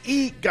mean,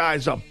 eat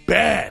guys up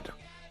bad.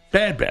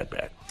 Nasty.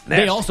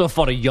 They also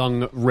fought a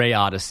young Ray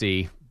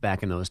Odyssey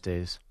back in those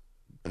days.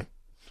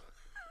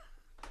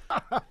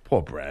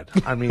 Poor Brad.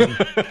 I mean,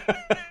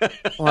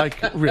 like,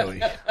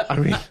 really. I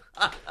mean,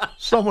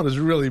 someone is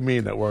really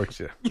mean that works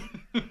here.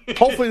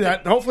 Hopefully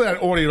that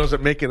audio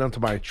doesn't make it onto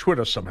my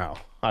Twitter somehow.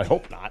 I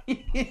hope not.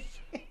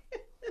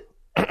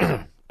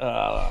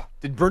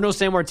 Did Bruno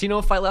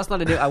Sammartino fight last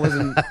night? I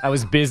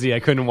was busy. I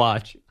couldn't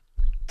watch.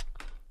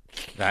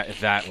 If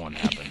that one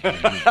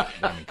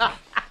happened.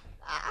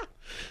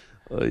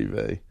 Oy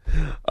vey.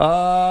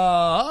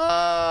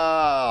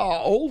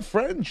 Old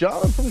friend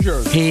John from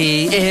Jersey.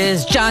 He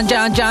is John.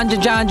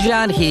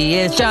 He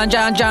is John.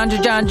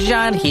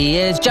 He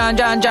is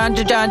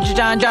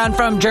John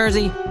from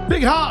Jersey.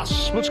 Big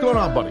Haas, what's going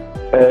on, buddy?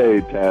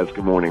 Hey, Taz.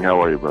 Good morning.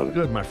 How are you, brother?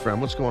 Good, my friend.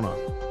 What's going on?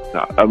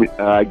 I mean,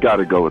 I got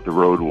to go with the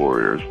Road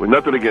Warriors. Well,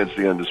 nothing against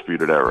the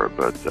Undisputed Era,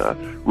 but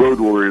Road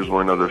Warriors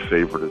were another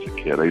favorite as a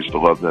kid. I used to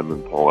love them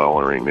and Paul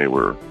Ellering. They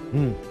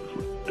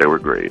were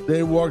great.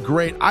 They were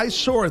great. I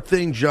saw a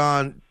thing,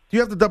 John. Do you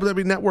have the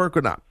WWE Network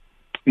or not?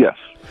 Yes.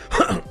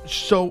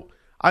 So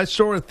I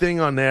saw a thing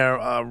on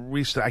there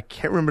recently. I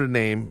can't remember the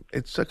name.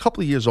 It's a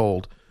couple of years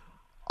old.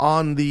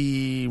 On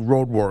the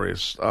Road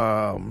Warriors.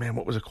 Man,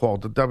 what was it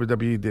called? The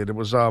WWE did. It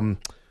was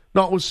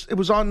it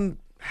was on.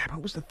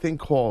 What was the thing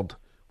called?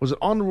 Was it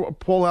on?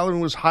 Paul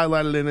Ellering was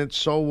highlighted in it.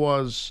 So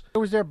was. It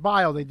was their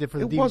bio they did for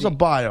the DVD. It was a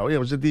bio. Yeah, it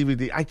was a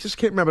DVD. I just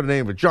can't remember the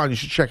name of it. John, you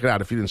should check it out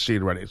if you didn't see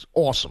it already. It's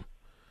awesome.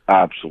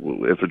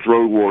 Absolutely. If it's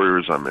Road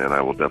Warriors, I'm in. I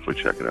will definitely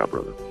check it out,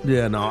 brother.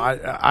 Yeah, no,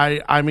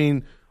 I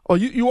mean,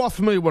 you are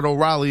familiar with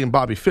O'Reilly and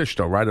Bobby Fish,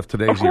 though, right? Of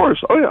today's Of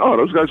course. Year. Oh, yeah. Oh,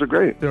 those guys are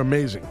great. They're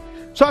amazing.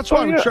 So that's why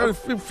I'm trying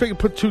to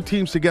put two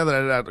teams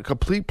together that are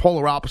complete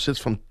polar opposites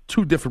from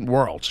two different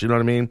worlds. You know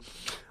what I mean?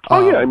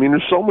 Oh, yeah. I mean,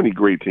 there's so many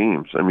great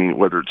teams. I mean,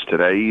 whether it's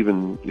today,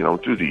 even,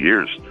 through the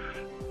years.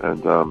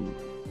 And,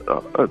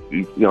 like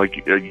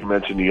you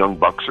mentioned, the Young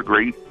Bucks are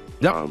great.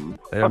 Yeah,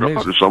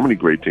 there's so many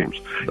great teams.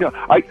 Yeah,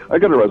 I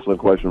got a wrestling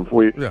question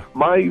for you. Yeah.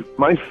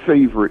 My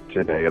favorite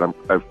today, and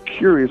I'm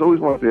curious. I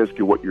always wanted to ask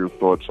you what your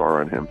thoughts are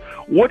on him.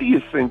 What do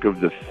you think of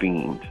the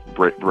Fiend,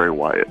 Bray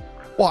Wyatt?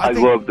 Well, I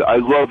love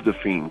the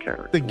Fiend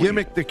character. The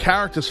gimmick, the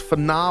character's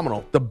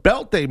phenomenal. The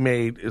belt they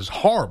made is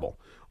horrible,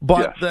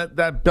 but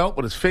that belt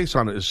with his face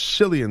on it is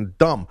silly and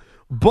dumb.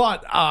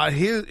 But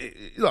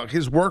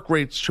his work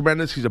rate's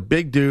tremendous. He's a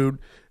big dude.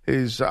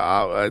 He's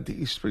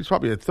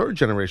probably a third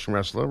generation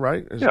wrestler,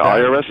 right?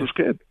 IRS's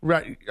kid.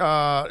 Right.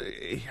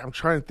 I'm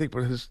trying to think,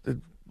 but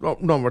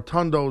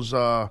Rotundo's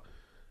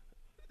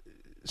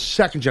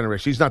second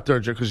generation. He's not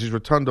third generation because he's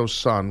Rotundo's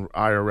son,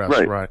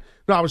 IRS, right?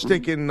 No, I was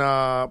thinking,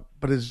 but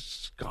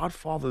his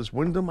godfather is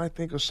Wyndham, I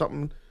think, or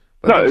something.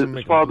 No, his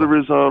father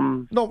is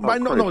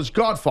his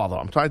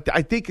godfather.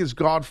 I think his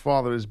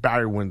godfather is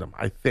Barry Windham.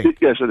 I think.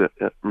 Yes, it is.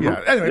 Yeah. Mm-hmm.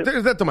 Yeah. Anyway,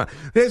 that don't matter.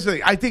 Here's the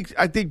thing. I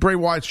think Bray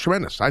Wyatt's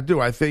tremendous. I do.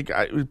 I think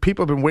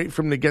people have been waiting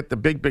for him to get the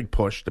big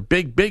push, the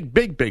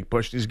big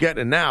push. He's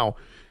getting it now.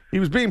 He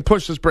was being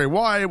pushed as Bray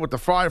Wyatt with the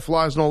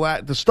Fireflies and all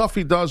that. The stuff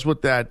he does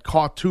with that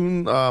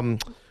cartoon, the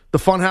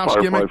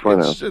Funhouse gimmick,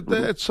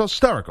 it's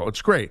hysterical.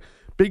 It's great.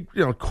 Big,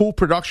 cool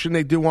production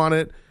they do on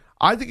it.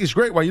 I think he's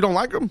great. Why, you don't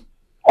like him?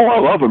 Oh, I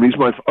love him. He's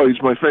my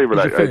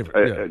favorite. He's your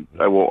favorite.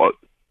 I will.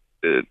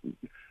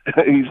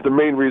 He's the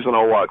main reason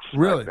I'll watch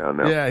SmackDown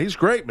now. Yeah, he's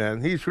great,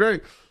 man. He's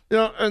great.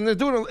 And they're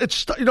doing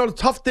it's the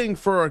tough thing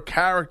for a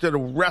character to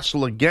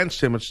wrestle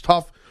against him. It's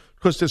tough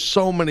because there's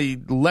so many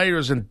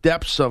layers and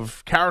depths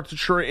of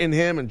caricature in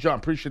him. And John,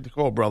 appreciate the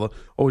call, brother.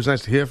 Always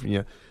nice to hear from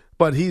you.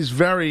 But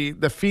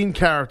the Fiend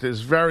character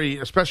is very,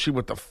 especially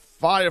with the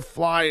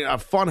Firefly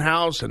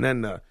Funhouse, and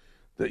then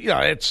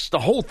it's the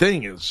whole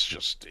thing is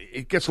just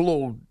it gets a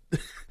little.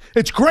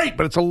 It's great,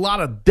 but it's a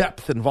lot of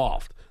depth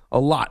involved. A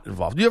lot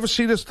involved. You ever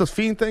see the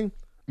Fiend thing?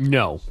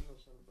 No.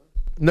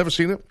 Never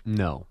seen it?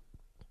 No.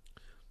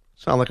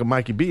 Sound like a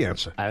Mikey B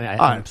answer.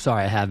 I'm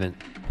sorry, I haven't.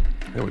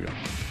 Here we go.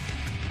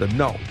 The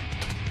no.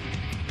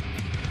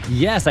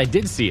 Yes, I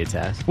did see it,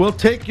 Taz. We'll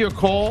take your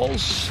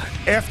calls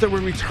after we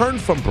return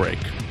from break.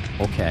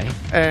 Okay.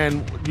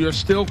 And you're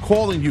still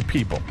calling, you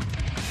people.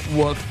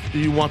 What do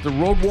you want, the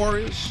Road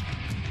Warriors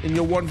in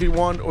your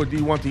 1v1, or do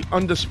you want the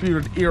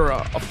Undisputed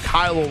Era of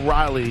Kyle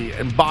O'Reilly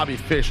and Bobby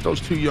Fish?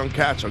 Those two young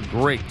cats are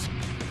great.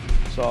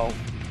 So,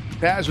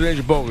 Taz with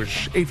Andrew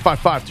Bogish,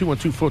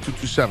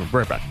 855-212-4227.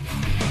 Right back.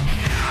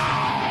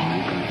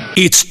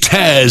 It's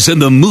Taz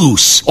and the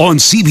Moose on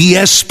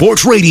CBS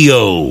Sports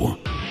Radio.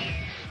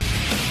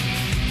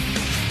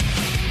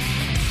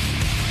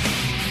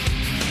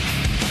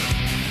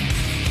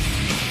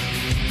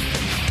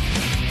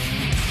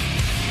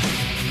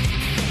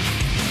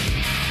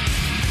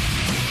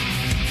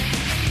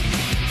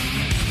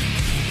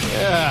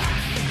 Yeah.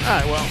 All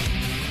right, well.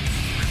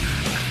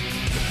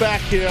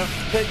 Back here,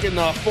 taking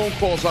phone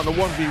calls on the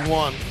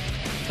 1v1.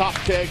 Top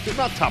tag,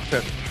 not top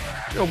 10.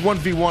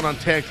 1v1 on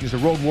tag teams, the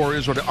Road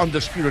Warriors or the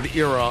Undisputed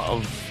Era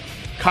of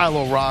Kyle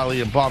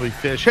O'Reilly and Bobby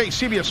Fish. Hey,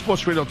 CBS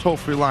Sports Radio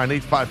toll-free line,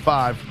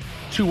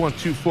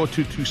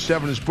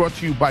 855-212-4227 is brought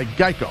to you by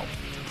Geico.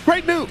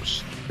 Great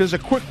news. There's a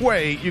quick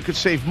way you can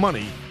save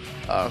money.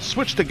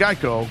 Switch to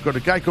Geico. Go to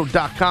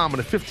geico.com, and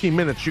in 15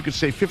 minutes, you can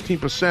save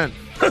 15%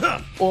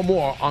 or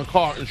more on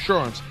car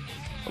insurance.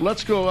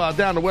 Let's go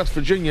down to West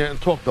Virginia and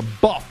talk to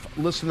Buff,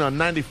 listening on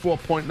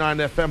 94.9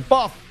 FM.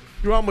 Buff,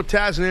 you're on with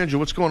Taz and Andrew.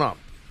 What's going on?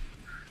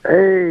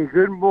 Hey,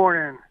 good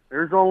morning.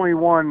 There's only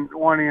one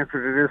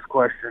answer to this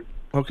question.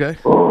 Okay.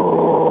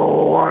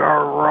 Oh, what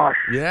a rush.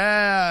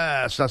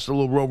 Yes, that's the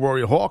little Road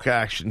Warrior Hawk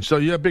action. So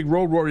you're a big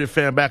Road Warrior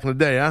fan back in the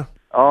day, huh?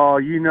 Oh,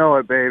 you know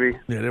it, baby.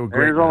 Yeah, they were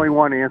great. There's only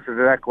one answer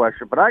to that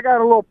question, but I got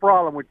a little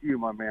problem with you,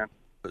 my man.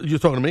 You're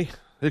talking to me?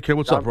 Okay,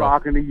 what's up, bro? I'm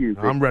talking to you.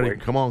 I'm ready.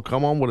 Boy.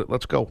 Come on with it.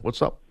 Let's go.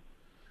 What's up?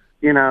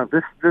 You know,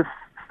 this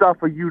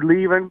stuff of you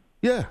leaving.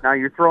 Yeah. Now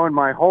you're throwing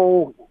my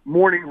whole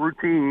morning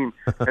routine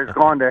has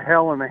gone to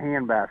hell in the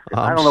handbasket.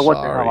 I don't know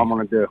what the hell I'm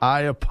going to do.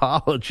 I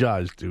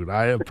apologize, dude.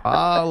 I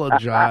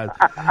apologize.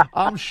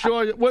 I'm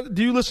sure. What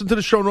do you listen to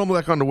the show normally,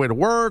 like on the way to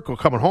work or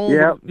coming home?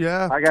 Yep.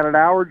 Yeah. I got an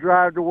hour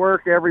drive to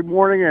work every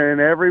morning, and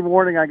every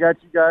morning I got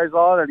you guys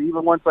on, and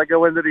even once I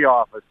go into the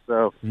office.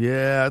 So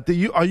yeah.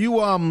 Are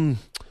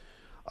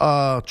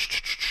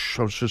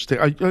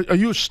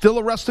you still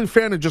a wrestling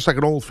fan or just like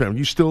an old fan?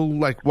 You still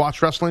like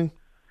watch wrestling?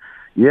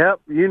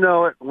 Yep, you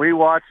know it. We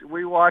watch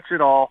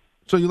it all.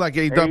 So you like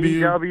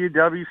AEW,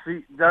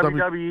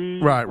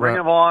 WWE, right, Ring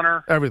of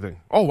Honor, everything.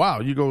 Oh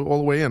wow, you go all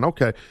the way in.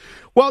 Okay.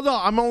 Well, no,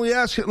 I'm only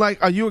asking.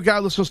 Like, are you a guy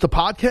who listens to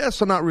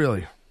podcasts or not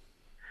really?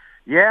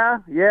 Yeah,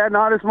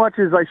 not as much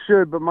as I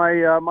should, but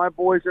my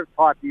boys have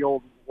taught the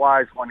old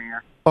wise one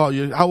here. Oh,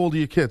 how old are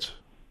your kids?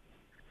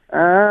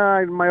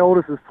 My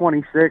oldest is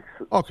 26.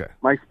 Okay.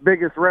 My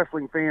biggest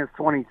wrestling fan is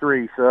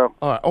 23. So.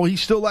 All right. Oh, he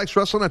still likes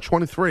wrestling at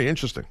 23.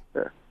 Interesting.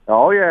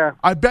 Oh yeah.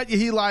 I bet you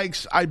he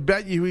likes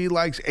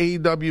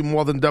AEW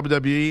more than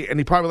WWE, and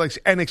he probably likes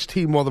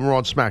NXT more than Raw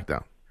and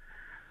SmackDown.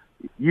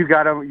 You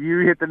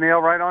hit the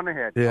nail right on the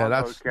head. Yeah,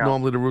 that's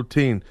normally the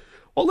routine.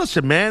 Well,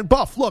 listen, man,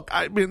 Buff. Look,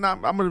 I mean,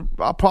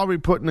 I'll probably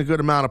put in a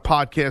good amount of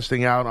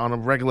podcasting out on a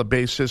regular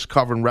basis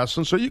covering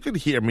wrestling, so you can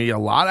hear me a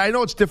lot. I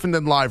know it's different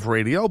than live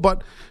radio,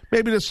 but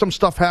maybe there's some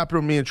stuff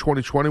happening with me in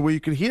 2020 where you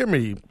can hear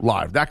me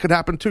live. That could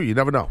happen too. You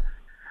never know.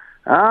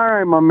 All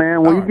right, my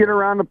man. When you get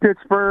around to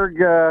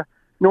Pittsburgh,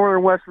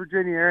 northern West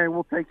Virginia area,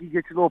 we'll take you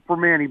get your little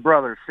Permane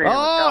Brothers sandwich.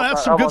 Oh,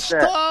 that's some good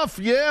stuff.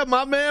 Yeah,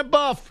 my man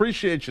Buff.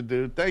 Appreciate you,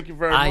 dude. Thank you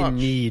very much. I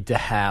need to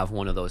have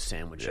one of those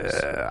sandwiches.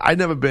 Yeah, I've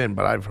never been,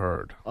 but I've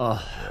heard.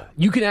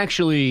 You can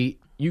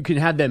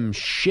have them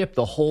ship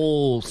the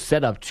whole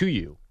setup to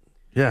you.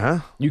 Yeah.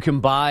 You can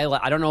buy,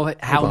 I don't know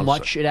how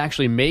much it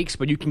actually makes,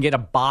 but you can get a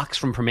box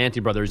from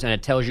Permane Brothers, and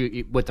it tells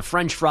you with the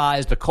French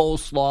fries, the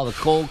coleslaw, the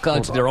cold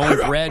cuts, their own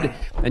bread,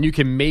 and you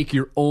can make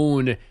your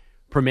own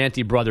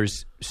Permane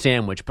Brothers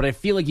sandwich. But I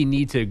feel like you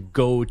need to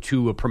go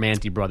to a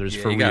Permane Brothers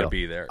for real. You got to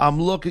be there. I'm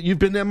looking. You've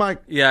been there,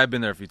 Mike? Yeah, I've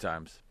been there a few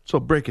times. So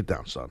break it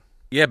down, son.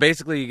 Yeah,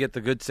 basically you get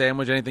the good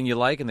sandwich, anything you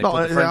like, and they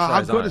put the French fries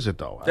on it. How good is it,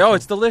 though? Oh,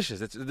 it's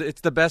delicious.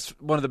 It's the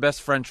best, one of the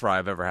best French fry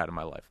I've ever had in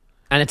my life.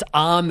 And it's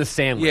on the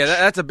sandwich. Yeah,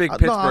 that's a big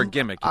Pittsburgh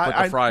gimmick. You put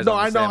the fries on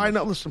the sandwich. I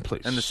know. Listen,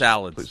 please. And the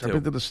salads, please. too. I've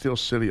been to the Steel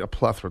City a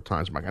plethora of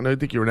times, Mike. I know you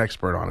think you're an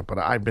expert on it, but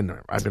I've been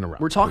there. I've been around.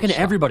 We're talking to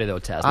everybody, though,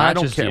 Taz. I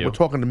don't just care. You. We're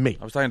talking to me.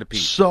 I was talking to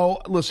Pete.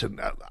 So, listen,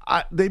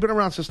 they've been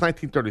around since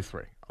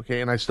 1933,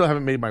 okay? And I still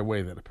haven't made my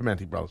way there, the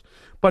Permane Brothers.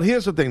 But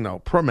here's the thing,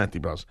 though, Permane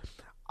Brothers.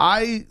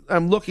 I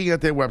am looking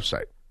at their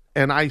website,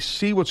 and I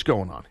see what's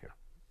going on here.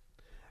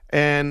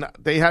 And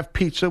they have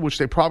pizza, which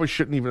they probably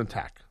shouldn't even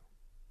attack.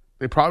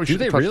 They probably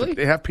shouldn't touch really?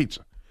 They have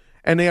pizza.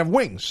 And they have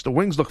wings. The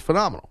wings look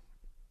phenomenal.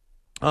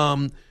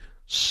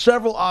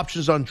 Several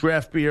options on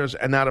draft beers,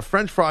 and now the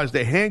French fries,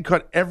 they hand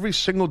cut every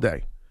single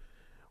day.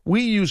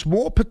 We use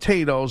more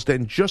potatoes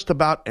than just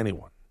about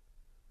anyone.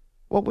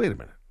 Well, wait a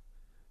minute.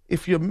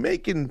 If you're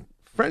making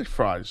French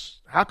fries,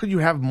 how could you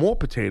have more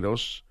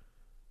potatoes?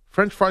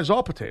 French fries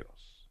are potatoes.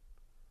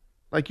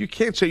 Like, you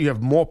can't say you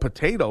have more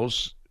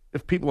potatoes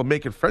if people are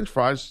making French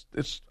fries.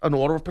 It's an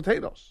order of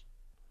potatoes.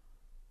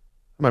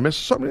 Am I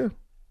missing something here?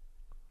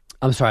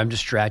 I'm sorry, I'm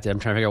distracted. I'm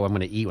trying to figure out what I'm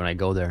going to eat when I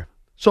go there.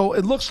 So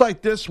it looks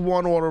like this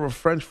one order of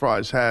French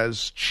fries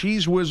has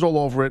cheese whiz all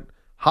over it,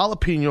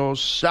 jalapenos,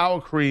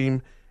 sour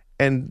cream,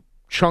 and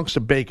chunks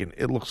of bacon.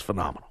 It looks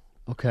phenomenal.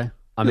 Okay.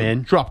 I'm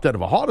in. Drop dead of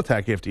a heart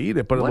attack after you eat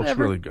it, but it looks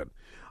really good.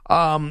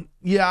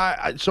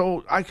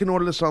 So I can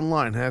order this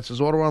online. It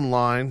says order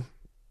online.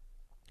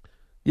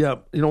 Yeah,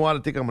 you know what? I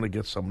think I'm going to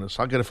get some of this.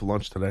 I'll get it for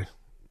lunch today.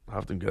 I'll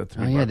have to get it to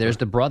me. Oh, yeah, there's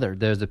the brother.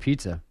 There's the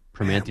pizza.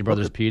 Permane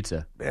Brothers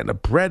Pizza. Man, the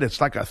bread, it's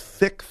like a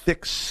thick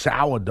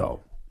sourdough.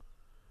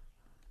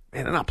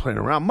 Man, they're not playing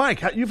around.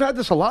 Mike, you've had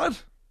this a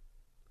lot?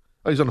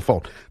 Oh, he's on the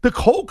phone. The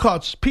cold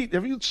cuts, Pete,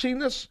 have you seen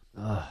this?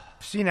 I've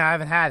seen it. I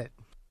haven't had it.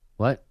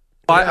 What?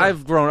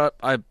 I've grown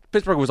up.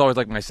 Pittsburgh was always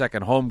like my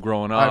second home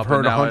growing up. I've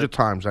heard 100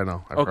 times. I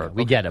know. Okay,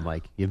 we get it,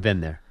 Mike. You've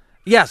been there.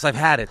 Yes, I've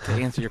had it. To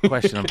answer your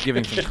question, I'm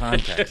giving some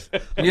context.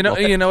 You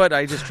know what?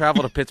 I just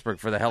traveled to Pittsburgh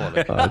for the hell of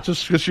it.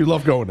 Just because you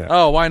love going there.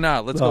 Oh, why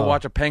not? Let's go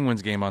watch a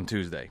Penguins game on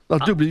Tuesday. Oh,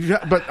 dude,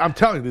 but I'm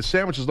telling you, the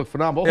sandwiches look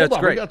phenomenal. Yeah, Hold it's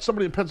on, great. We got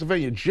somebody in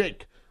Pennsylvania,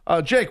 Jake.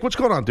 Jake, what's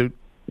going on, dude?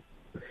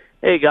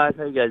 Hey, guys.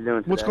 How you guys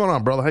doing today? What's going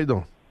on, brother? How you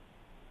doing?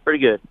 Pretty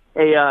good.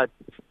 Hey,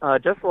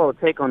 just a little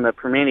take on the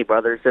Permane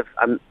brothers.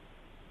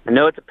 I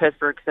know it's a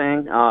Pittsburgh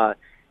thing.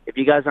 If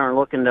you guys aren't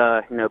looking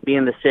to, be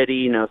in the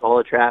city, with all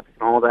the traffic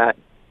and all that,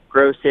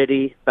 Grove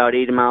City, about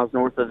 80 miles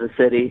north of the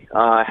city,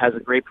 has a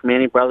great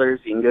Permane brothers.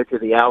 You can go to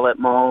the outlet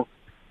mall.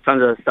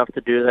 Tons of stuff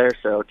to do there,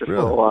 so just a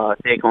little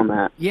take on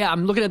that. Yeah,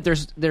 I'm looking at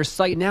their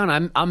site now,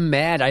 and I'm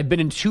mad. I've been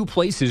in two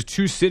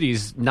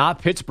cities,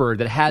 not Pittsburgh,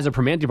 that has a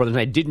Permane Brothers,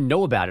 and I didn't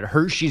know about it.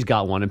 Hershey's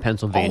got one in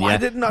Pennsylvania. Oh, I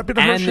didn't. I've been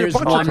to Hershey a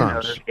bunch of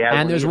times.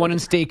 And there's one in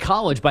State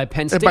College by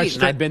Penn State,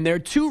 and I've been there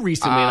too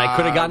recently, and I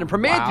could have gotten a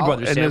Permane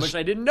Brothers sandwich, and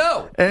I didn't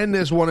know. And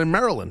there's one in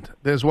Maryland.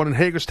 There's one in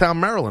Hagerstown,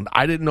 Maryland.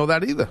 I didn't know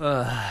that either.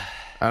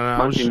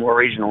 Must be more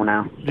regional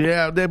now.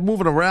 Yeah, they're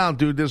moving around,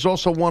 dude. There's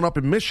also one up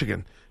in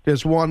Michigan.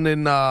 There's one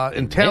in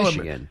Taylor,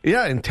 Michigan.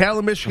 Yeah, in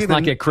Taylor, Michigan. Let's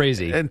not get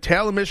crazy. In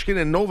Taylor, Michigan,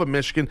 and Nova,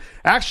 Michigan.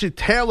 Actually,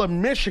 Taylor,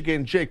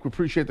 Michigan. Jake, we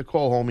appreciate the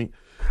call, homie.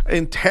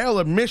 In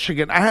Taylor,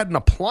 Michigan, I had an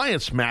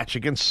appliance match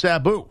against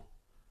Sabu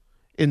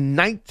in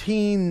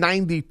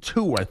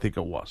 1992. I think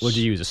it was. What'd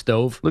you use? A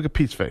stove? Look at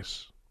Pete's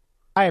face.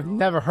 I have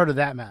never heard of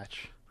that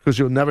match. Because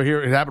you'll never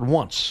hear it happen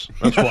once.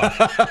 That's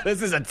why.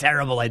 This is a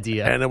terrible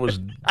idea. And it was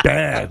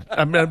bad.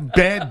 I mean,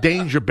 bad,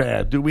 danger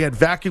bad. Dude, we had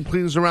vacuum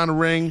cleaners around the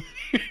ring,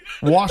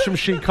 washing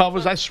machine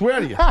covers. I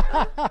swear to you.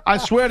 I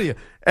swear to you.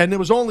 And there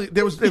was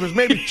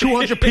maybe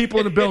 200 people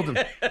in the building.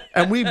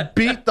 And we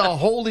beat the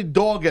holy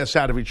dog ass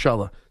out of each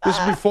other. This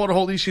is before the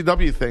whole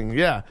ECW thing.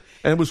 Yeah.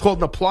 And it was called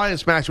an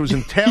appliance match. It was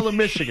in Taylor,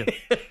 Michigan.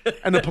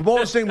 And the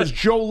promoter's name was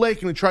Joe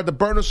Lake, and he tried to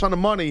burn us on the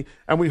money,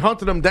 and we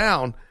hunted him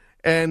down.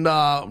 And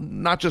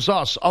not just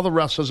us, other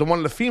wrestlers. And one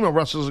of the female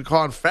wrestlers in the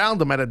car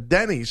found him at a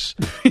Denny's.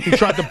 He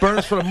tried to burn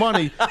us for the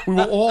money. We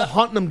were all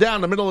hunting him down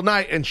in the middle of the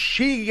night, and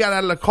she got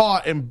out of the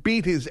car and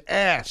beat his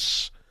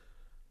ass.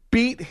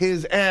 Beat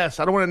his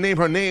ass. I don't want to name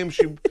her name.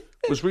 She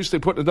was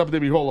recently put in the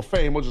WWE Hall of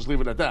Fame. We'll just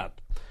leave it at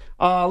that.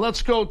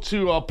 Let's go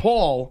to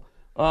Paul,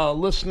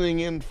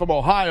 listening in from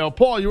Ohio.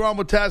 Paul, you're on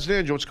with Taz and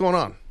Andrew. What's going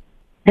on?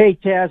 Hey,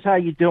 Taz, how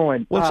you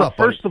doing? What's up,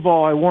 buddy? First of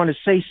all, I want to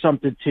say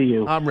something to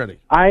you. I'm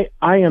ready. I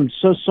am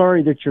so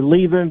sorry that you're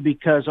leaving,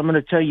 because I'm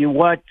going to tell you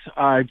what,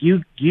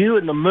 you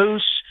and the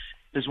Moose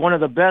is one of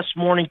the best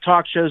morning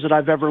talk shows that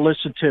I've ever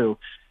listened to.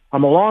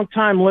 I'm a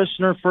long-time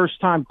listener,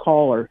 first-time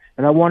caller,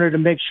 and I wanted to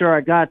make sure I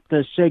got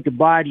to say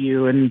goodbye to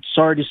you, and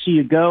sorry to see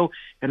you go,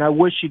 and I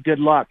wish you good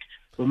luck.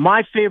 But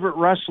my favorite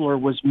wrestler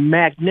was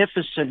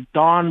magnificent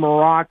Don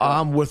Morocco.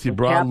 I'm with you,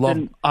 bro.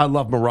 I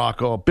love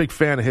Morocco. Big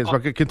fan of his.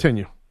 Okay,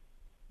 continue.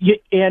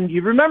 And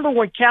you remember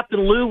when Captain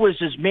Lou was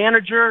his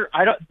manager?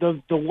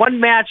 The one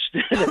match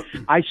that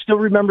I still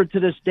remember to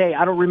this day.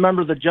 I don't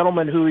remember the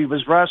gentleman who he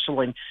was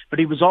wrestling, but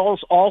he was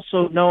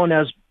also known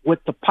as with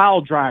the pile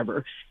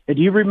driver. And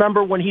do you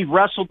remember when he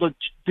wrestled the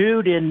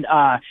dude and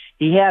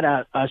he had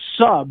a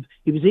sub?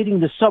 He was eating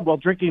the sub while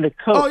drinking a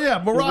Coke. Oh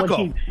yeah,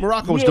 Morocco.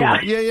 Morocco was doing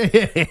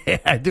it. Yeah.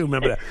 I do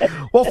remember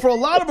that. Well, for a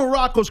lot of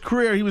Morocco's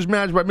career, he was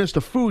managed by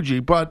Mr. Fuji,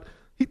 but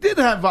he did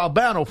have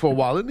Albano for a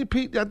while, didn't he,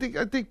 Pete? I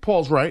think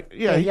Paul's right.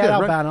 Yeah, he had did,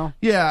 Albano. Right?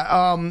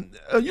 Yeah.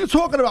 Are you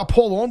talking about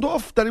Paul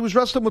Orndorff, that he was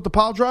wrestling with the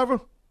pile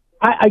driver?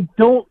 I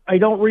don't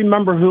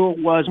remember who it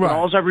was, but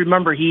all I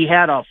remember, he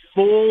had a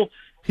full,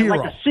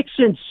 like a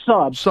 6-inch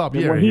sub.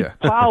 And when he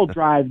pile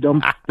drived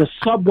them, the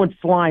sub went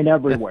flying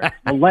everywhere.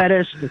 The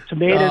lettuce, the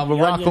tomatoes,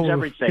 the onions,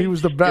 everything. He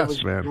was the best, it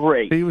was man.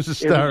 Great. He was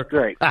hysterical.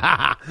 It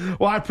was great.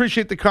 Well, I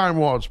appreciate the kind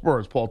words,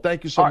 Paul.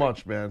 Thank you so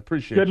much, man.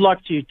 Appreciate it. Good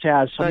luck to you,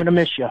 Taz. I'm going to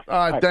miss you.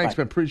 All right, thanks,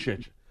 man.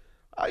 Appreciate you.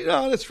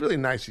 It's really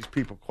nice these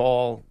people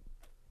call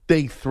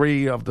day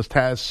 3 of the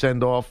Taz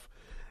send-off.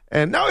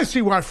 And now I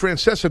see why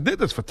Francesca did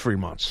this for 3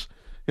 months.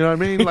 You know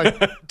what I mean?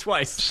 Like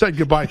twice. Said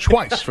goodbye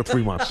twice for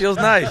 3 months. Feels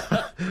nice.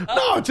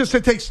 No,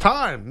 it takes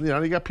time.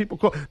 You got people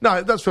call. No,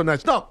 it does feel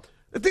nice. No,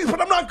 the thing is,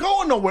 but I'm not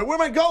going nowhere. Where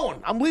am I going?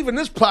 I'm leaving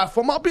this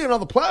platform. I'll be on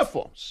other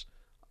platforms.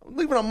 I'm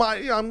leaving on my.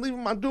 I'm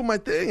doing my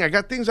thing. I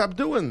got things I'm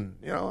doing.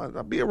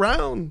 I'll be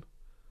around.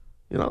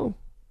 Be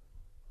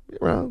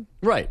around.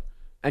 Right,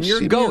 and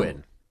you're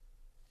going.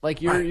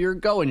 Like you're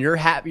going. You're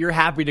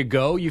happy to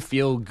go. You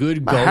feel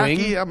good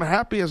going. I'm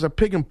happy as a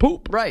pig in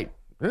poop. Right.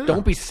 Yeah.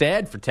 Don't be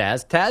sad for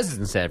Taz. Taz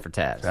isn't sad for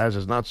Taz. Taz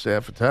is not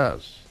sad for Taz.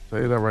 I'll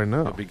tell you that right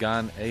now. He'll be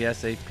gone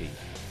ASAP.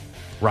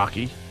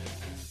 Rocky.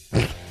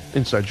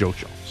 Inside Joe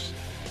Jones.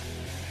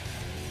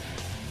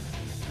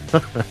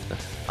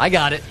 I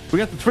got it. We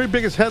got the 3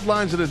 biggest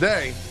headlines of the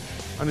day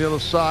on the other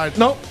side.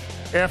 Nope.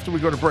 After we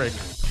go to break.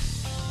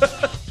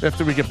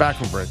 After we get back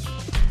from break.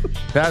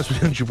 Taz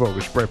with Andrew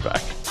Bogusch. Right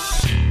back.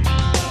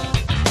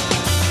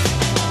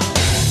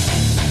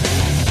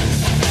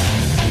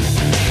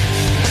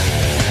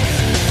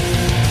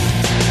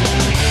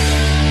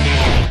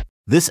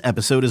 This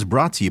episode is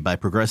brought to you by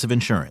Progressive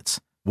Insurance.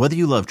 Whether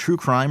you love true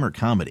crime or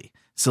comedy,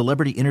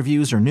 celebrity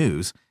interviews or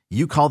news,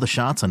 you call the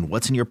shots on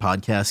what's in your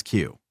podcast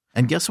queue.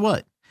 And guess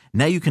what?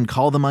 Now you can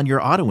call them on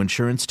your auto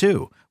insurance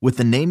too with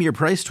the Name Your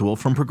Price tool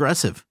from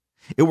Progressive.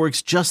 It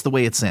works just the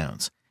way it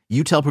sounds.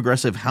 You tell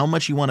Progressive how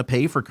much you want to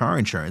pay for car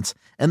insurance,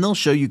 and they'll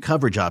show you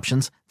coverage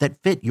options that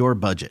fit your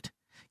budget.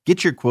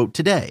 Get your quote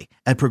today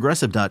at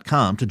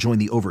Progressive.com to join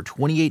the over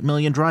 28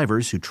 million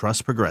drivers who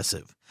trust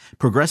Progressive.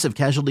 Progressive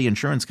Casualty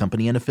Insurance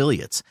Company and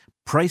Affiliates.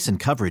 Price and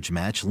coverage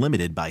match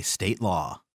limited by state law.